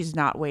love. She's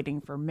not waiting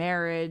for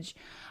marriage.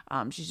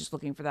 She's just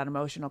looking for that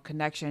emotional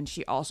connection.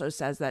 She also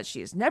says that she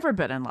has never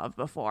been in love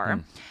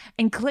before.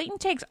 And Clayton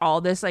takes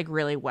all this like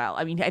really well.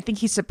 I mean, I think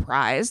he's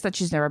surprised that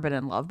she's never been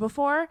in love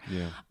before.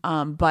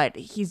 Yeah. But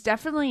he's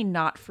definitely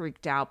not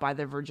freaked out by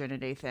the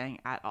virginity thing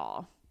at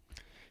all.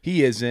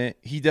 He isn't.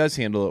 He does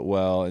handle it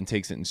well and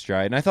takes it in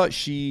stride. And I thought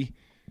she,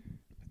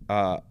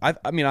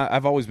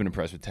 I've always been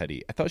impressed with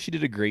Teddy. I thought she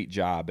did a great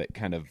job at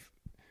kind of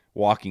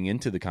walking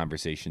into the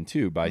conversation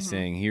too by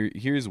saying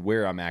here's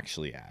where I'm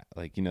actually at.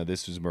 Like,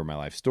 this is where my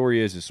life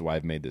story is. This is why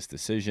I've made this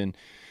decision.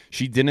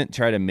 She didn't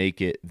try to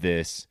make it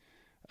this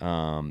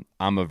I'm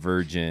a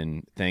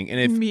virgin thing.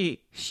 And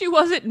she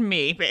wasn't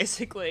me,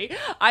 basically.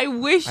 I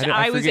wish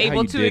I was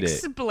able to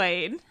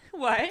explain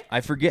what.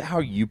 I forget how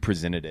you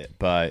presented it,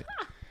 but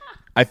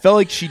I felt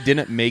like she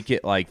didn't make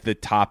it like the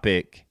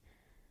topic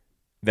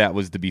that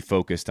was to be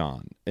focused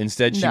on.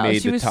 Instead,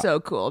 she was so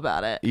cool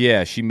about it.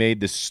 Yeah, she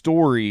made the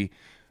story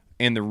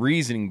and the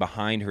reasoning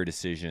behind her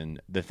decision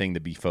the thing to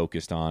be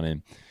focused on.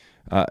 And,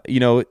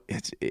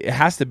 it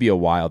has to be a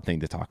wild thing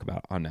to talk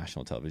about on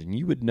national television.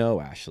 You would know,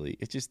 Ashley.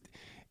 It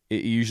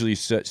usually is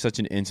such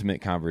an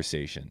intimate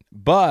conversation.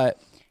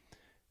 But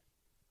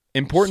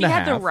important to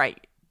have.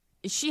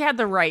 She had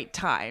the right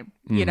time,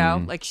 you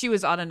know? Like, she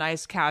was on a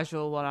nice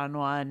casual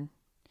one-on-one.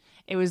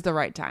 It was the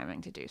right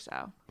timing to do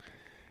so.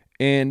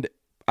 And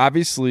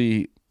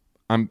obviously,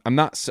 I'm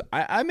not.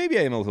 Maybe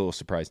I am a little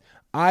surprised.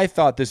 I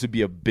thought this would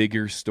be a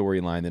bigger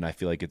storyline than I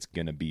feel like it's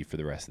going to be for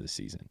the rest of the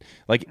season.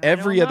 Like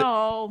every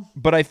other,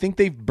 but I think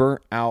they've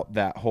burnt out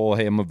that whole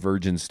 "Hey, I'm a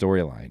virgin"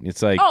 storyline.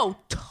 It's like, oh,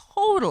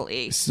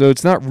 totally. So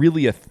it's not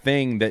really a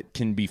thing that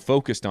can be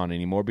focused on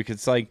anymore because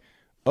it's like,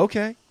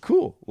 okay,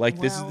 cool. Like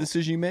this is the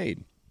decision you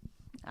made.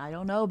 I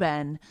don't know,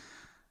 Ben.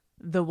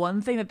 The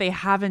one thing that they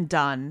haven't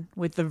done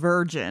with the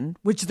virgin,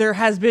 which there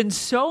has been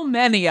so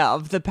many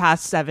of the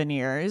past 7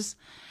 years,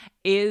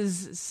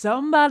 is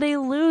somebody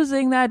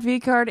losing that V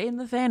card in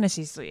the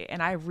fantasy suite.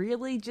 And I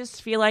really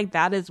just feel like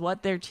that is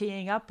what they're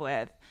teeing up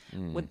with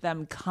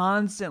them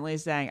constantly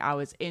saying, I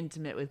was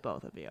intimate with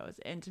both of you. I was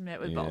intimate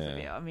with both of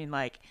you. I mean,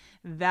 like,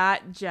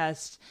 that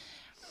just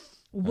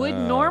would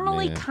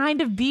normally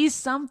kind of be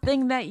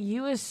something that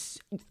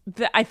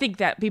I think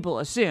that people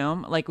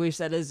assume, like we've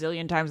said a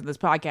zillion times in this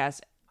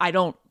podcast. I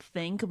don't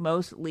think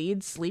most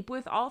leads sleep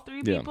with all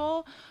three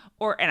people.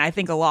 And I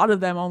think a lot of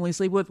them only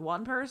sleep with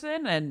one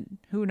person, and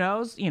who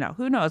knows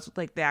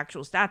like the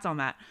actual stats on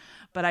that.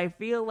 But I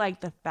feel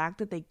like the fact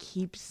that they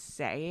keep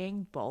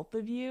saying both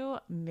of you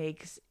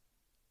makes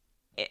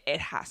it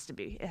has to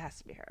be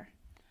her.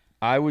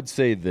 I would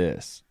say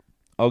this.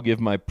 I'll give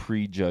my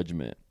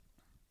prejudgment.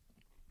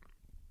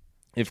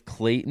 If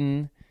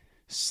Clayton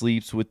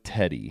sleeps with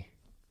Teddy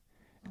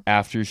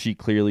after she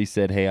clearly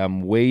said, hey,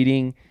 I'm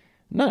waiting,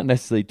 not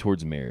necessarily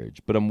towards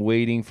marriage, but I'm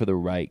waiting for the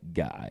right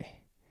guy,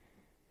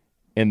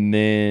 and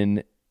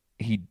then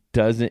he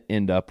doesn't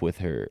end up with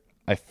her,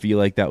 I feel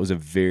like that was a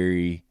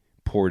very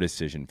poor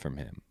decision from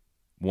him.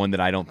 One that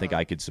I don't think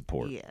I could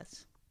support.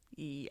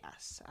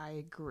 Yes, I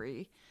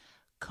agree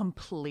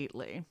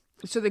completely.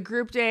 So the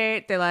group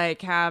date, they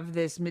like have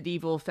this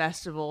medieval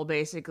festival,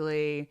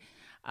 basically.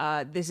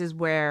 This is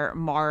where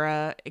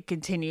Mara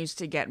continues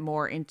to get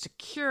more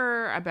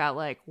insecure about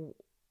like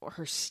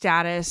her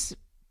status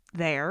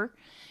there.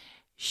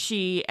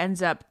 She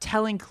ends up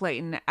telling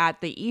Clayton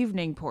at the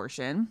evening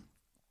portion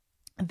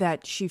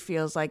that she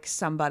feels like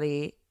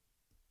somebody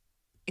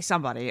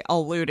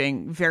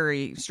alluding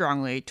very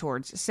strongly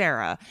towards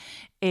Sarah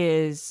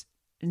is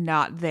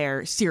not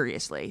there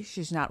seriously.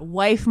 She's not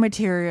wife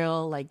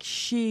material like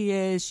she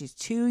is. She's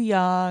too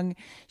young.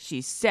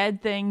 She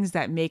said things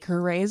that make her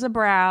raise a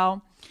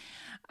brow.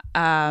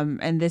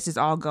 And this is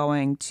all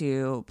going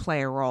to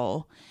play a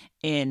role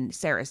in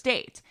Sarah's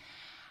date.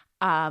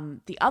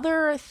 The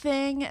other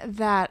thing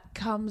that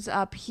comes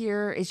up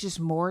here is just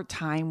more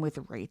time with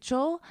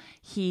Rachel.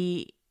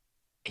 She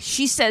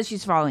says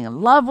she's falling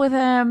in love with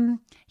him.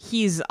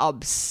 He's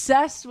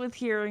obsessed with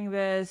hearing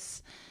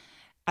this.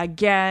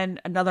 Again,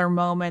 another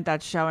moment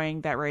that's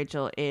showing that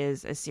Rachel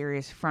is a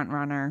serious front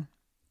runner.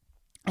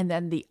 And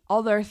then the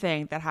other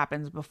thing that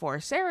happens before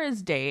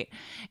Sarah's date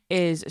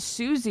is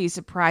Susie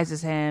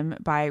surprises him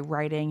by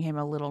writing him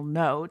a little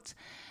note,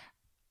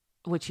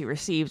 which he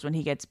receives when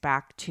he gets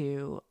back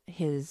to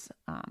his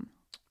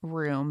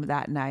room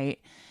that night.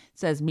 It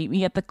says, meet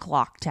me at the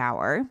clock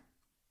tower.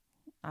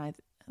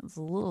 It's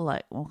a little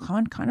like, well,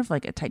 kind of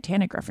like a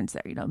Titanic reference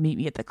there, meet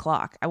me at the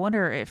clock. I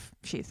wonder if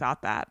she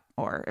thought that,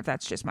 or if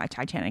that's just my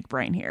Titanic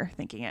brain here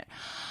thinking it.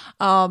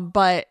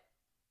 But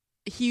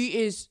he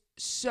is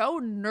so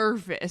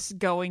nervous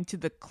going to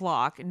the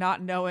clock,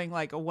 not knowing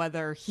like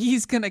whether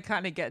he's going to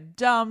kind of get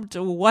dumped,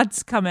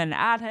 what's coming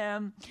at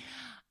him,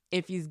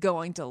 if he's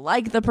going to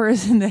like the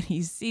person that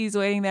he sees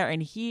waiting there.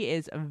 And he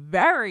is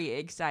very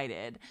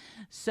excited.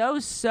 So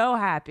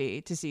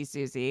happy to see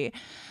Susie.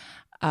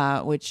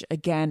 Which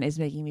again is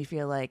making me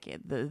feel like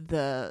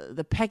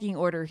the pecking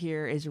order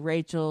here is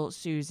Rachel,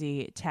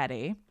 Susie,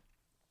 Teddy.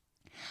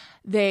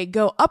 They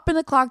go up in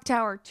the clock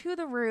tower to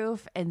the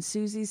roof, and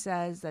Susie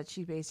says that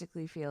she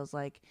basically feels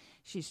like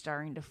she's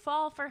starting to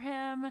fall for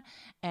him,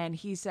 and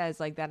he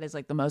says like that is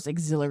like the most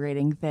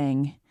exhilarating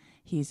thing.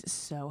 He's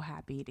so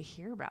happy to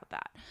hear about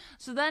that.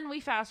 So then we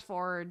fast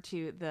forward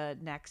to the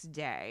next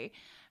day,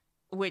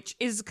 which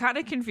is kind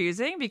of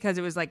confusing because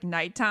it was like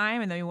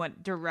nighttime and then we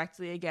went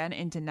directly again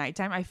into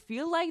nighttime. I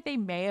feel like they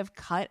may have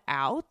cut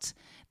out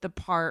the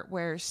part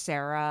where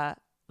Sarah's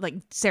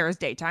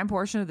daytime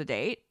portion of the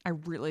date. I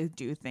really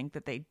do think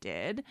that they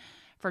did.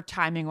 For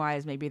timing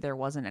wise, maybe there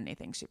wasn't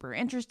anything super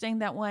interesting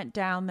that went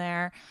down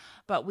there,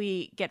 but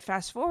we get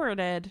fast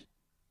forwarded,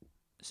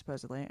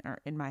 supposedly, or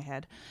in my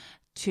head,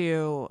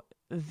 to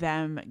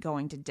them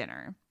going to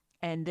dinner.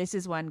 And this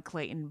is when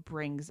Clayton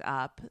brings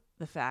up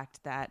the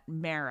fact that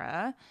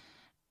Mara,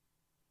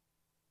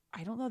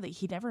 I don't know that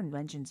he never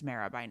mentions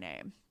Mara by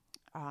name,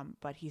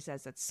 but he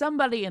says that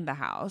somebody in the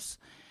house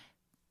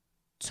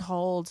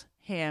told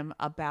him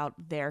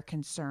about their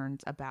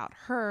concerns about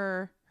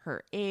her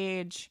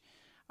age,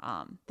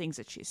 things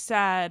that she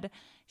said.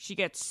 She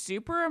gets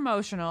super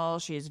emotional.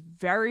 She is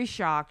very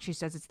shocked. She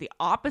says it's the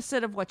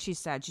opposite of what she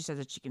said. She says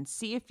that she can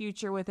see a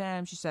future with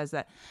him. She says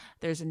that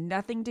there's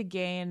nothing to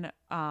gain.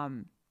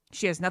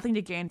 She has nothing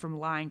to gain from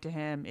lying to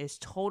him, is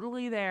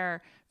totally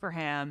there for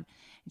him.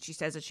 And she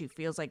says that she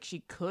feels like she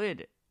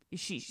could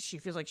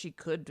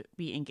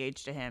be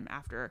engaged to him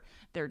after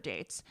their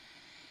dates.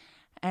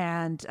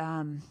 And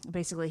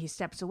basically he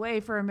steps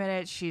away for a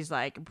minute. She's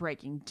like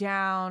breaking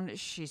down.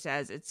 She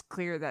says it's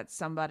clear that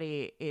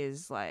somebody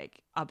is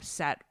like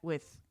upset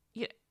with,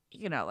 you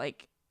know,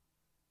 like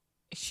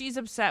she's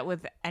upset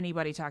with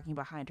anybody talking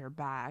behind her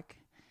back,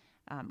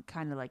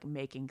 kind of like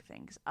making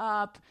things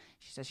up.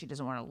 She says she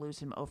doesn't want to lose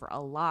him over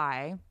a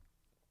lie.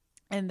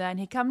 And then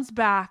he comes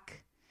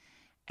back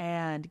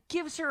and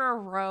gives her a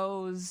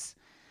rose.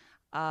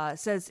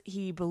 Says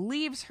he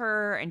believes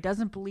her and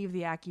doesn't believe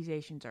the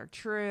accusations are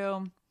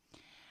true.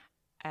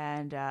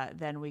 And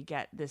then we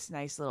get this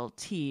nice little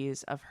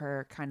tease of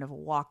her kind of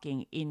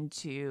walking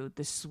into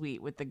the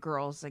suite with the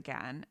girls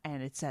again.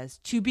 And it says,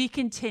 to be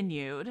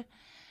continued.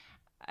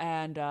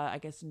 And I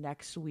guess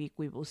next week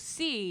we will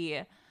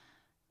see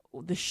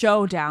the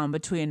showdown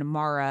between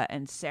Mara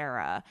and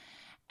Sarah.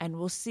 And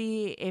we'll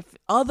see if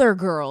other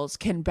girls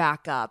can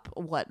back up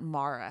what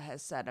Mara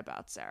has said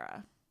about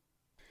Sarah.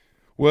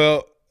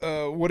 Well,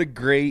 what a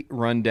great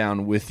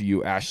rundown with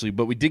you, Ashley.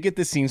 But we did get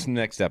the scenes from the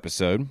next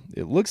episode.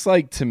 It looks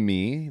like, to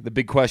me, the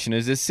big question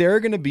is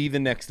Sarah going to be the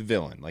next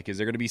villain? Like, is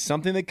there going to be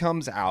something that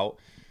comes out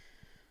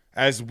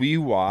as we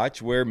watch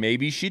where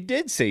maybe she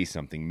did say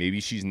something? Maybe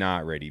she's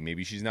not ready.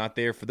 Maybe she's not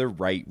there for the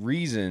right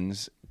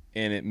reasons.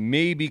 And it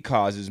maybe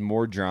causes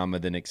more drama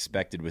than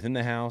expected within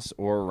the house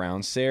or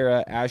around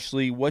Sarah.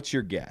 Ashley, what's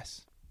your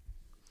guess?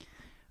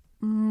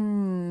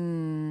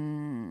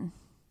 I'm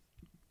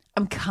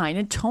kind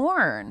of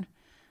torn.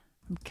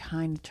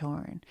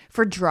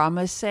 For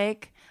drama's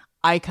sake,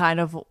 I kind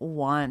of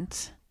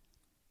want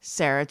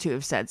Sarah to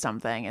have said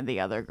something and the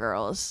other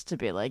girls to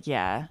be like,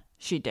 yeah,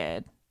 she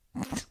did.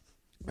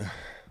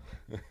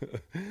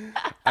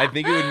 I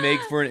think it would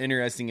make for an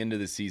interesting end of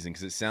the season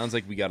because it sounds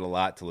like we got a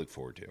lot to look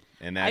forward to.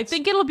 And I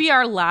think it'll be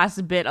our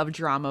last bit of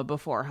drama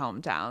before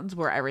Hometowns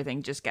where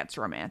everything just gets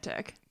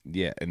romantic.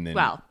 Yeah, and then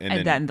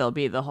then there'll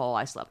be the whole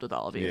 "I slept with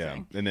all of you"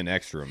 thing. And then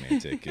extra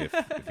romantic, if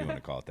you want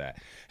to call it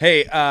that.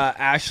 Hey,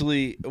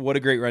 Ashley, what a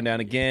great rundown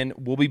again.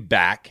 We'll be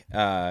back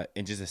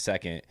in just a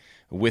second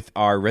with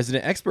our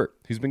resident expert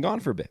who's been gone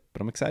for a bit,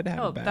 but I'm excited to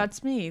have her back.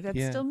 That's me.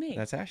 That's still me.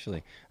 That's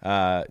Ashley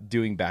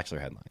doing Bachelor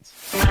headlines.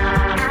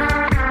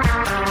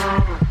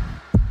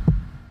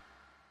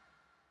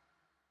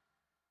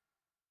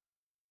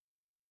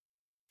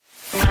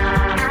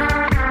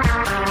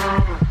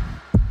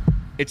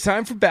 It's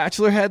time for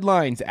Bachelor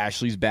headlines.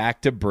 Ashley's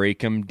back to break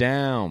them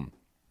down.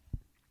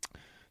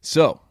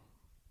 So,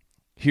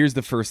 here's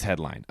the first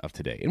headline of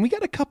today. And we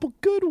got a couple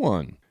good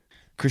ones.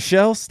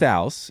 Chriselle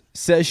Staus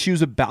says she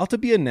was about to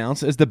be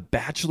announced as the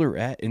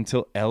Bachelorette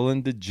until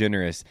Ellen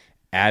DeGeneres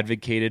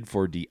advocated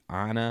for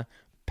Deanna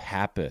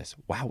Pappas.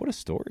 Wow, what a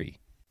story.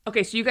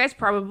 Okay, so you guys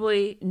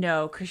probably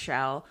know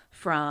Chriselle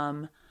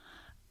from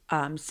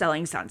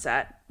Selling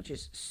Sunset, which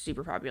is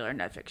super popular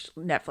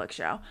Netflix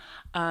show.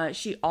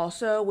 She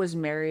also was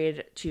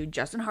married to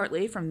Justin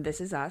Hartley from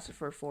This Is Us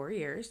for 4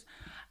 years.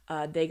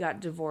 They got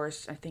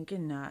divorced, I think,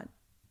 in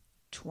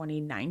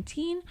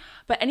 2019.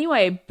 But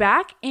anyway,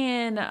 back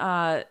in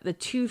the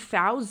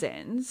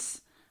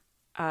 2000s,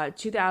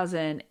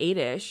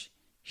 2008-ish,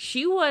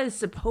 she was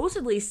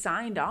supposedly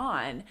signed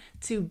on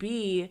to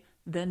be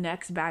the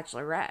next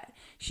Bachelorette.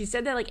 She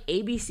said that like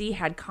ABC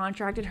had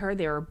contracted her.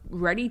 They were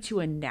ready to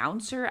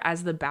announce her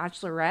as the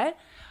Bachelorette.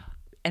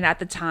 And at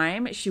the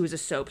time, she was a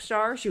soap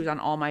star. She was on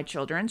All My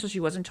Children, so she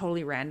wasn't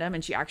totally random.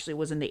 And she actually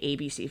was in the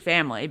ABC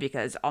family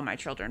because All My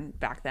Children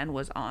back then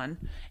was on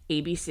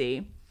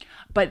ABC.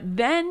 But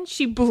then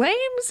she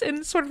blames,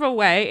 in sort of a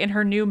way, in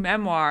her new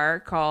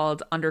memoir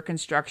called Under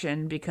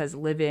Construction, because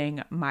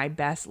living my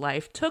best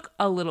life took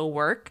a little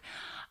work,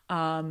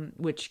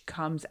 which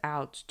comes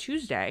out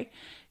Tuesday.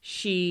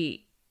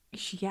 She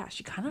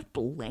kind of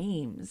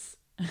blames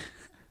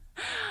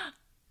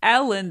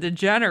Ellen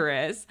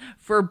DeGeneres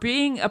for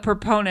being a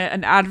proponent,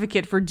 an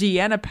advocate for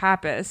Deanna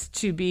Pappas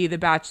to be the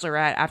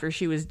Bachelorette after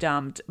she was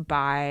dumped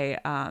by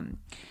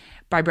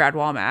Brad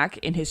Womack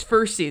in his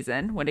first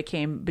season when it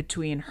came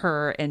between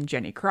her and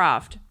Jenny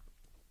Croft.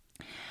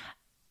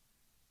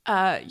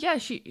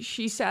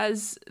 She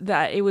says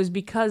that it was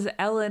because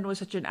Ellen was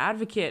such an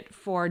advocate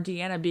for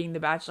Deanna being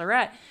the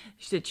Bachelorette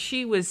that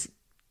she was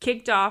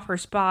kicked off. Her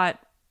spot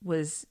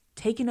was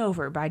taken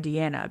over by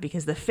Deanna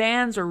because the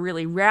fans were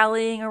really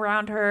rallying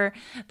around her.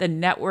 The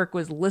network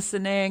was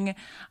listening.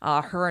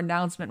 Her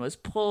announcement was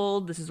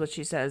pulled. This is what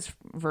she says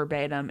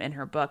verbatim in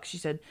her book. She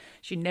said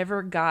she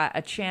never got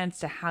a chance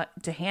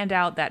to hand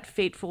out that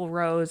fateful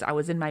rose. I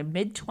was in my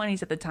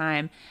mid-20s at the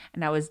time,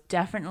 and I was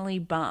definitely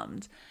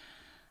bummed.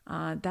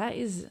 That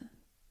is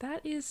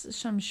That is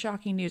some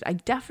shocking news. I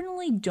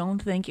definitely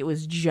don't think it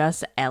was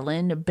just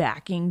Ellen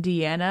backing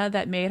Deanna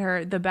that made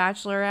her the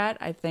Bachelorette.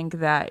 I think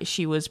that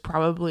she was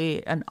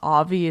probably an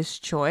obvious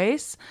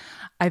choice.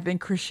 I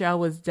think Chrishell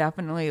was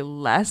definitely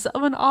less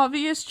of an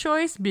obvious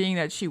choice, being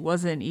that she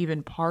wasn't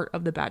even part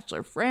of the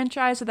Bachelor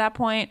franchise at that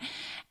point.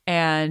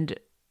 And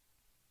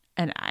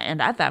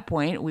at that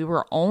point, we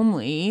were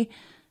only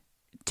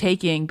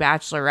taking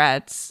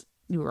Bachelorettes.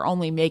 We were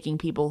only making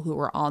people who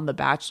were on the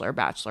Bachelor,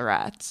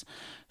 Bachelorettes.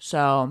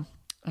 So,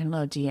 I don't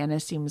know,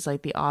 Deanna seems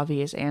like the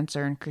obvious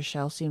answer and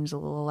Chrishell seems a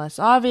little less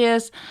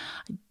obvious.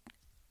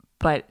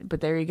 But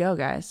there you go,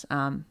 guys.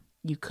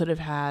 You could have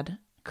had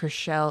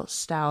Chrishell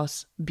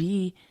Stause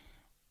be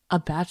a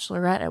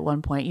Bachelorette at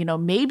one point. You know,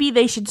 maybe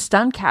they should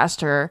stunt cast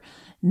her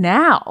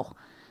now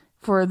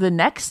for the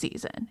next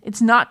season.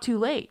 It's not too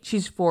late.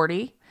 She's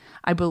 40.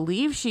 I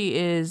believe she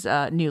is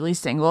newly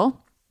single.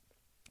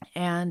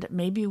 And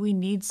maybe we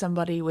need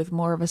somebody with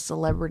more of a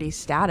celebrity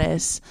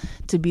status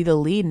to be the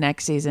lead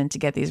next season to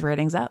get these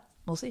ratings up.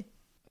 We'll see.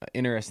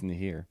 Interesting to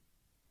hear.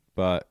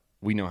 But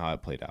we know how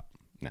it played out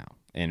now.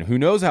 And who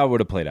knows how it would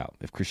have played out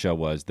if Chrishell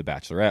was the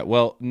Bachelorette.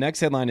 Well,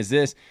 next headline is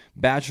this.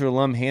 Bachelor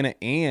alum Hannah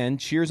Ann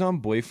cheers on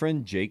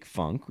boyfriend Jake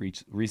Funk,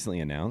 recently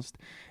announced,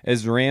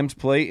 as Rams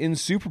play in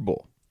Super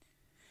Bowl.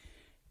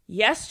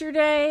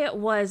 Yesterday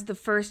was the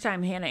first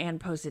time Hannah Ann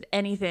posted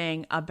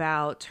anything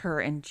about her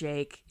and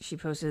Jake. She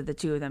posted the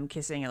two of them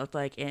kissing, it looked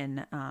like,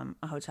 in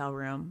a hotel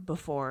room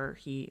before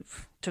he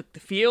took the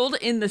field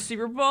in the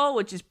Super Bowl,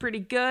 which is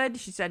pretty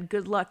good. She said,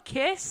 "Good luck,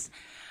 kiss."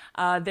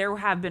 There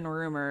have been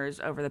rumors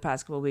over the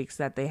past couple of weeks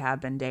that they have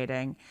been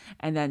dating.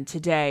 And then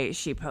today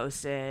she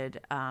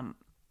posted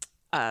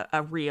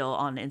a reel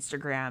on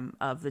Instagram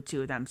of the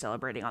two of them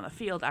celebrating on the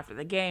field after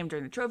the game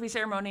during the trophy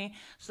ceremony.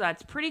 So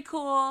that's pretty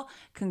cool.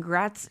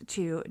 Congrats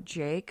to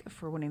Jake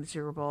for winning the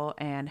Super Bowl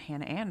and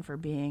Hannah Ann for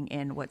being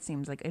in what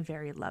seems like a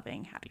very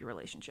loving, happy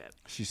relationship.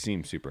 She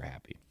seems super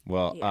happy.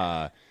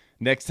 Well,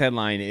 next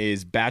headline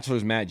is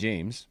Bachelor's Matt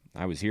James.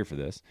 I was here for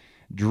this.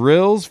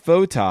 Drills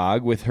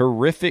photog with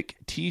horrific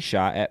tee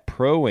shot at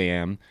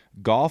Pro-Am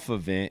golf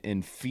event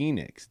in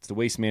Phoenix. It's the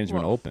Waste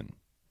Management Open.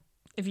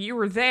 If you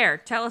were there,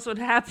 tell us what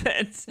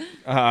happened.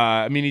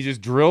 I mean, he just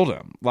drilled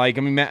him. Like,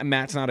 I mean,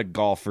 Matt's not a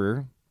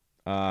golfer.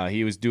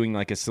 He was doing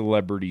like a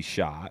celebrity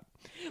shot.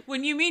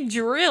 When you mean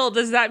drill,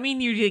 does that mean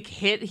he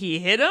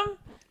hit him?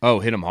 Oh,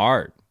 hit him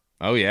hard.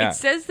 Oh, yeah. It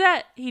says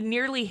that he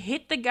nearly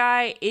hit the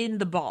guy in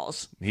the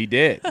balls. He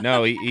did.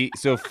 No,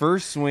 so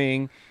first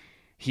swing,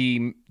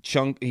 he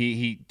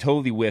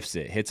totally whiffs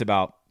it. Hits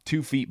about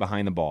 2 feet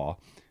behind the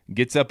ball.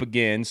 Gets up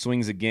again,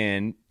 swings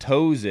again,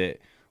 toes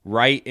it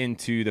right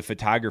into the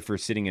photographer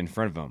sitting in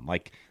front of him.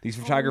 Like, these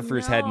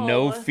photographers had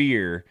no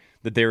fear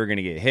that they were going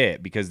to get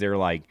hit because they're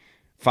like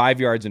 5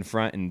 yards in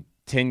front and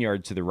 10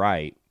 yards to the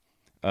right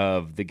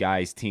of the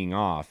guys teeing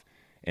off.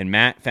 And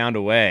Matt found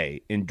a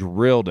way and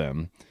drilled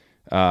him.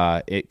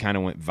 It kind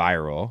of went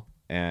viral.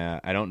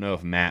 I don't know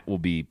if Matt will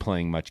be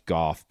playing much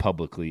golf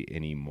publicly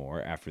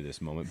anymore after this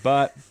moment,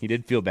 but he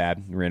did feel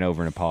bad. Ran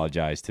over and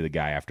apologized to the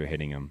guy after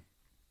hitting him.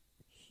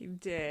 He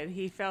did.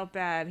 He felt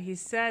bad. He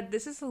said,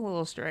 "This is a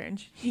little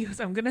strange." He goes,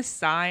 "I'm going to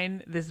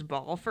sign this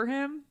ball for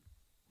him,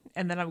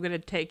 and then I'm going to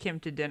take him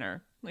to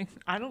dinner." Like,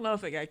 I don't know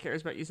if the guy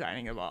cares about you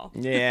signing a ball.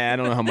 Yeah, I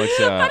don't know how much.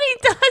 But he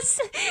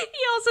does. He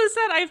also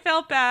said, "I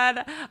felt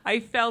bad. I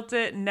felt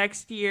it.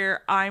 Next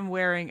year, I'm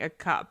wearing a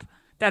cup."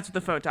 That's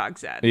what the photog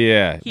said.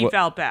 Yeah. He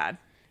felt bad.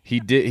 He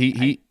did.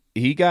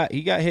 He got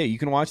hit. You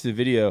can watch the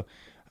video.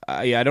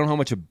 I don't know how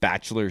much a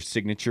Bachelor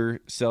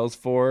signature sells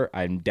for.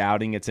 I'm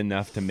doubting it's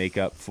enough to make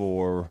up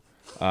for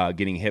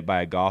getting hit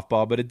by a golf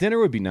ball. But a dinner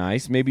would be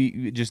nice.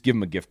 Maybe just give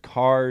him a gift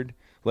card.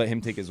 Let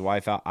him take his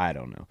wife out. I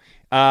don't know.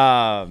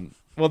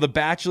 Well, the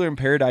Bachelor in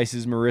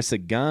Paradise's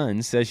Marissa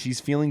Gunn says she's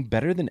feeling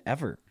better than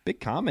ever. Big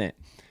comment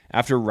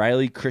after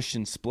Riley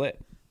Christian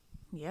split.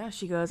 Yeah,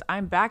 she goes,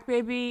 "I'm back,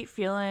 baby,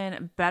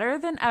 feeling better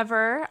than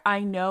ever.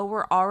 I know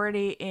we're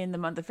already in the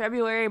month of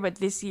February, but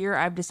this year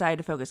I've decided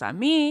to focus on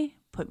me,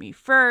 put me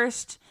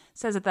first."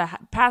 Says that the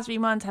past few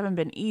months haven't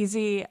been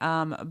easy,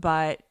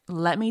 but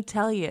let me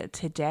tell you,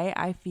 today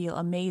I feel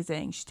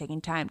amazing. She's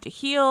taking time to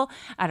heal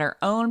at her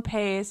own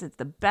pace. It's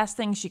the best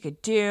thing she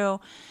could do.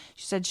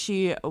 She said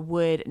she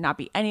would not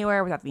be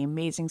anywhere without the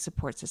amazing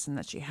support system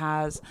that she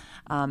has,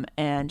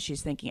 and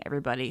she's thanking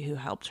everybody who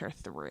helped her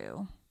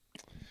through.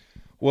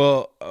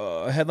 Well,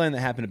 a headline that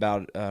happened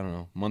about, I don't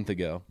know, a month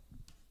ago.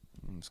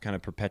 It was kind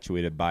of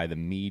perpetuated by the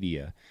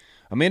media.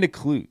 Amanda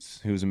Klutz,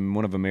 who's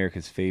one of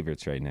America's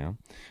favorites right now,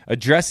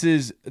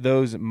 addresses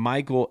those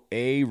Michael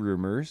A.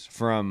 rumors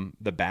from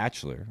The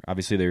Bachelor.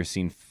 Obviously, they were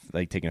seen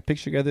like taking a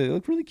picture together. They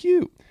look really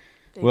cute.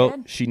 They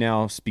did. She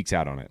now speaks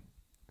out on it.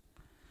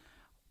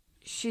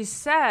 She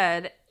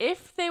said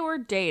if they were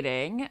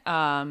dating,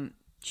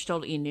 she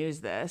told E! News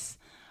this,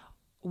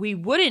 we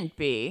wouldn't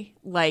be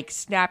like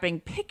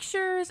snapping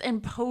pictures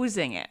and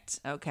posing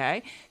it.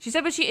 Okay. She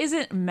said, but she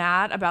isn't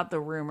mad about the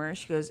rumor.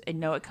 She goes, I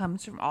know it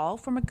comes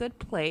from a good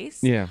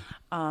place. Yeah.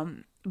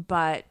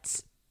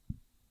 But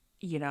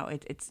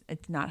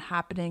it's not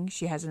happening.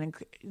 She hasn't,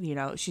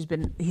 he's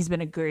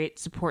been a great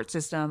support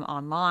system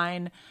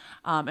online,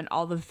 and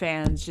all the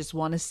fans just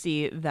want to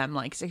see them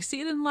like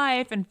succeed in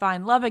life and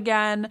find love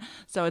again.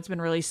 So it's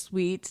been really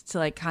sweet to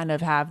like kind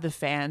of have the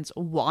fans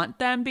want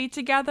them be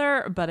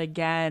together, but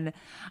again,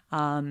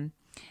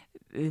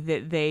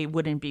 they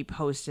wouldn't be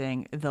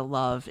posting the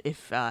love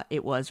if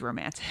it was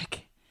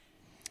romantic.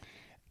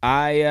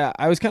 I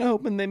was kind of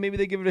hoping that maybe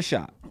they give it a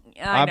shot.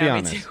 I'll be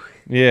honest. Me too.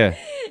 Yeah.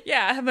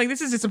 Yeah, I'm like,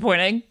 this is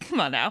disappointing. Come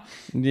on now.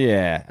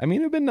 Yeah. I mean, it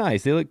would have been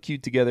nice. They look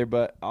cute together,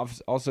 but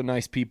also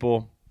nice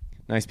people.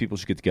 Nice people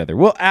should get together.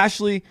 Well,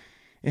 Ashley,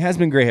 it has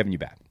been great having you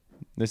back.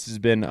 This has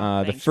been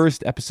the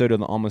first episode of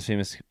the Almost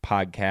Famous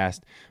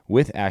podcast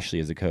with Ashley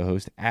as a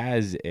co-host,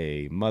 as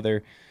a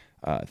mother.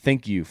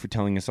 Thank you for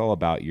telling us all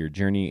about your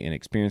journey and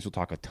experience. We'll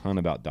talk a ton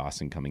about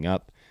Dawson coming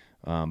up,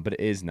 but it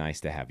is nice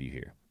to have you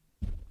here.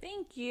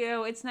 Thank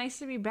you. It's nice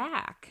to be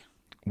back.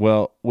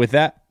 Well, with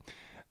that,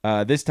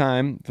 this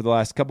time, for the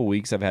last couple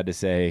weeks, I've had to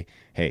say,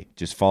 hey,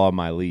 just follow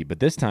my lead. But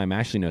this time,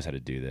 Ashley knows how to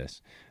do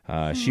this.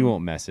 She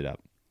won't mess it up.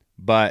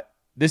 But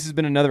this has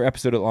been another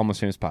episode of the Almost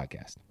Famous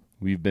podcast.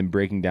 We've been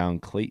breaking down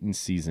Clayton's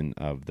season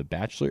of The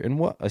Bachelor, and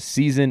what a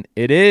season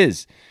it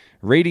is.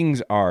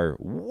 Ratings are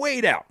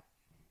way down.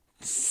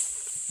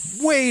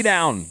 Way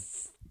down.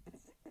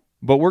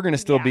 But we're going to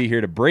still be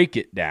here to break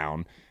it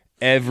down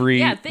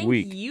every week.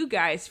 Thank you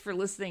guys for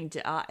listening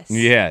to us.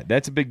 Yeah,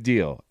 that's a big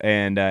deal,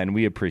 and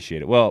we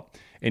appreciate it. Well,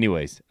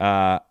 anyways,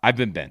 I've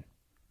been Ben.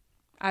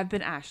 I've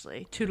been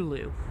Ashley.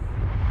 Toodaloo.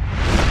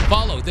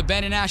 Follow the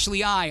Ben and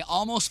Ashley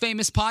Almost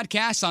Famous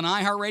podcast on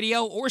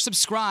iHeartRadio or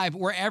subscribe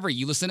wherever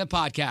you listen to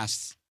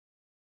podcasts.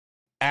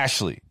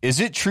 Ashley, is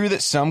it true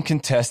that some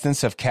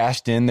contestants have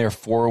cashed in their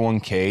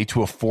 401k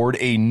to afford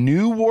a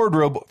new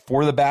wardrobe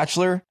for The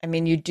Bachelor? I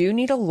mean, you do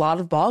need a lot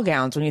of ball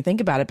gowns when you think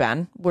about it,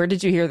 Ben. Where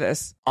did you hear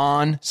this?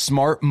 On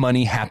Smart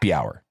Money Happy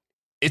Hour.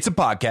 It's a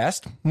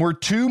podcast where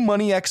two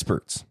money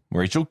experts,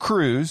 Rachel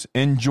Cruz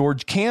and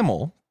George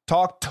Camel,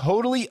 talk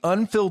totally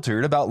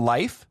unfiltered about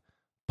life,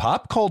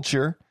 pop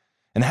culture,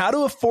 and how to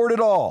afford it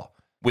all,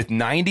 with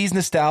 90s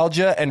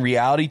nostalgia and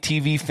reality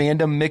TV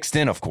fandom mixed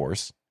in, of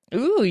course.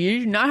 Ooh, you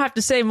do not have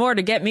to say more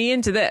to get me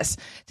into this.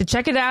 To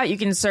check it out, you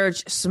can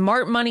search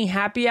Smart Money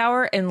Happy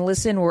Hour and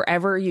listen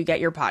wherever you get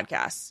your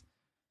podcasts.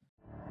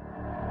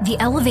 The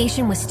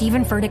Elevation with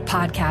Stephen Furtick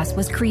podcast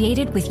was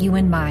created with you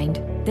in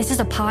mind. This is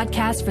a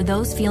podcast for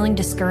those feeling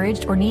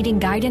discouraged or needing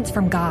guidance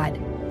from God.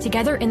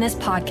 Together in this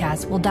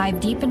podcast, we'll dive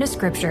deep into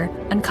scripture,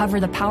 uncover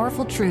the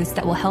powerful truths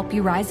that will help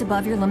you rise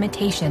above your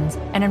limitations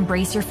and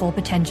embrace your full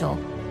potential.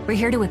 We're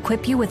here to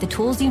equip you with the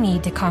tools you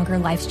need to conquer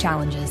life's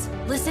challenges.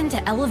 Listen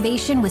to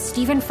Elevation with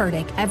Stephen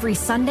Furtick every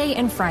Sunday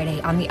and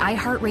Friday on the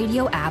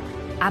iHeartRadio app,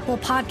 Apple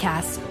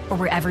Podcasts, or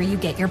wherever you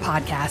get your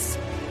podcasts.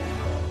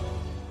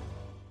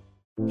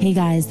 Hey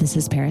guys, this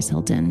is Paris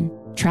Hilton.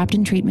 Trapped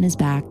in Treatment is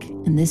back,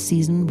 and this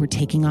season we're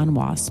taking on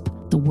WASP,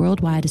 the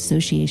Worldwide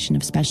Association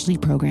of Specialty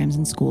Programs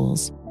in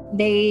Schools.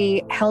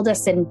 They held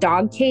us in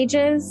dog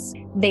cages.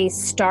 They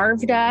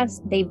starved us.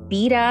 They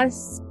beat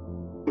us.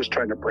 Was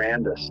trying to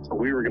brand us. So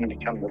we were going to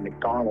become the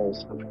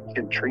McDonald's of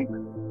kid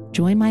treatment.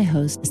 Join my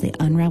hosts as they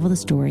unravel the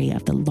story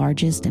of the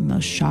largest and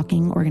most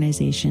shocking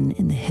organization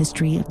in the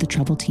history of the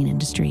troubled teen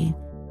industry.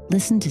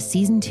 Listen to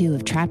Season 2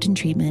 of Trapped in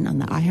Treatment on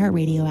the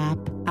iHeartRadio app,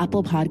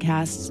 Apple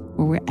Podcasts,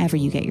 or wherever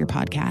you get your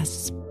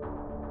podcasts.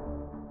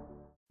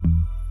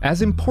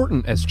 As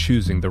important as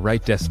choosing the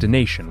right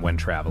destination when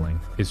traveling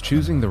is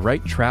choosing the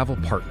right travel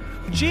partner.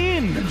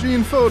 Gene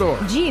Fodor.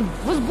 Gene,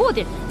 was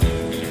good.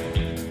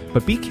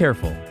 But be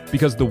careful,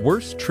 because the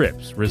worst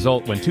trips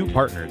result when two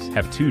partners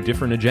have two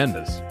different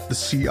agendas. The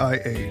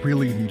CIA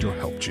really need your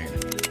help, Gene.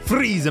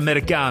 Freeze,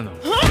 Americano.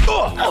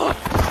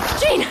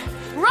 Gene,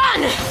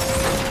 run!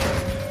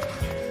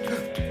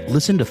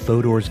 Listen to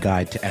Fodor's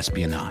Guide to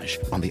Espionage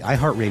on the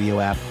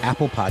iHeartRadio app,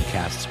 Apple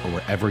Podcasts, or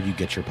wherever you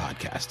get your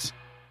podcasts.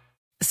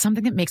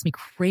 Something that makes me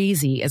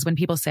crazy is when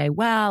people say,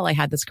 well, I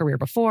had this career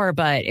before,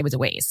 but it was a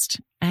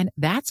waste. And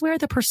that's where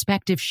the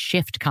perspective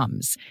shift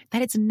comes,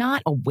 that it's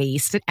not a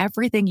waste, that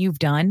everything you've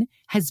done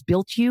has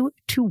built you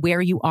to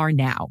where you are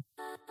now.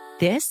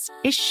 This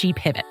is She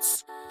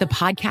Pivots, the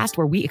podcast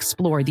where we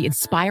explore the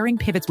inspiring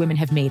pivots women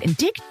have made and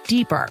dig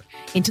deeper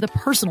into the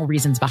personal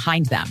reasons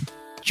behind them.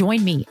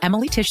 Join me,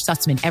 Emily Tish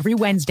Sussman, every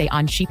Wednesday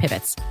on She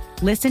Pivots.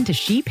 Listen to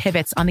She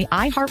Pivots on the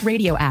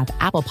iHeartRadio app,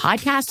 Apple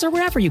Podcasts, or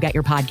wherever you get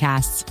your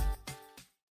podcasts.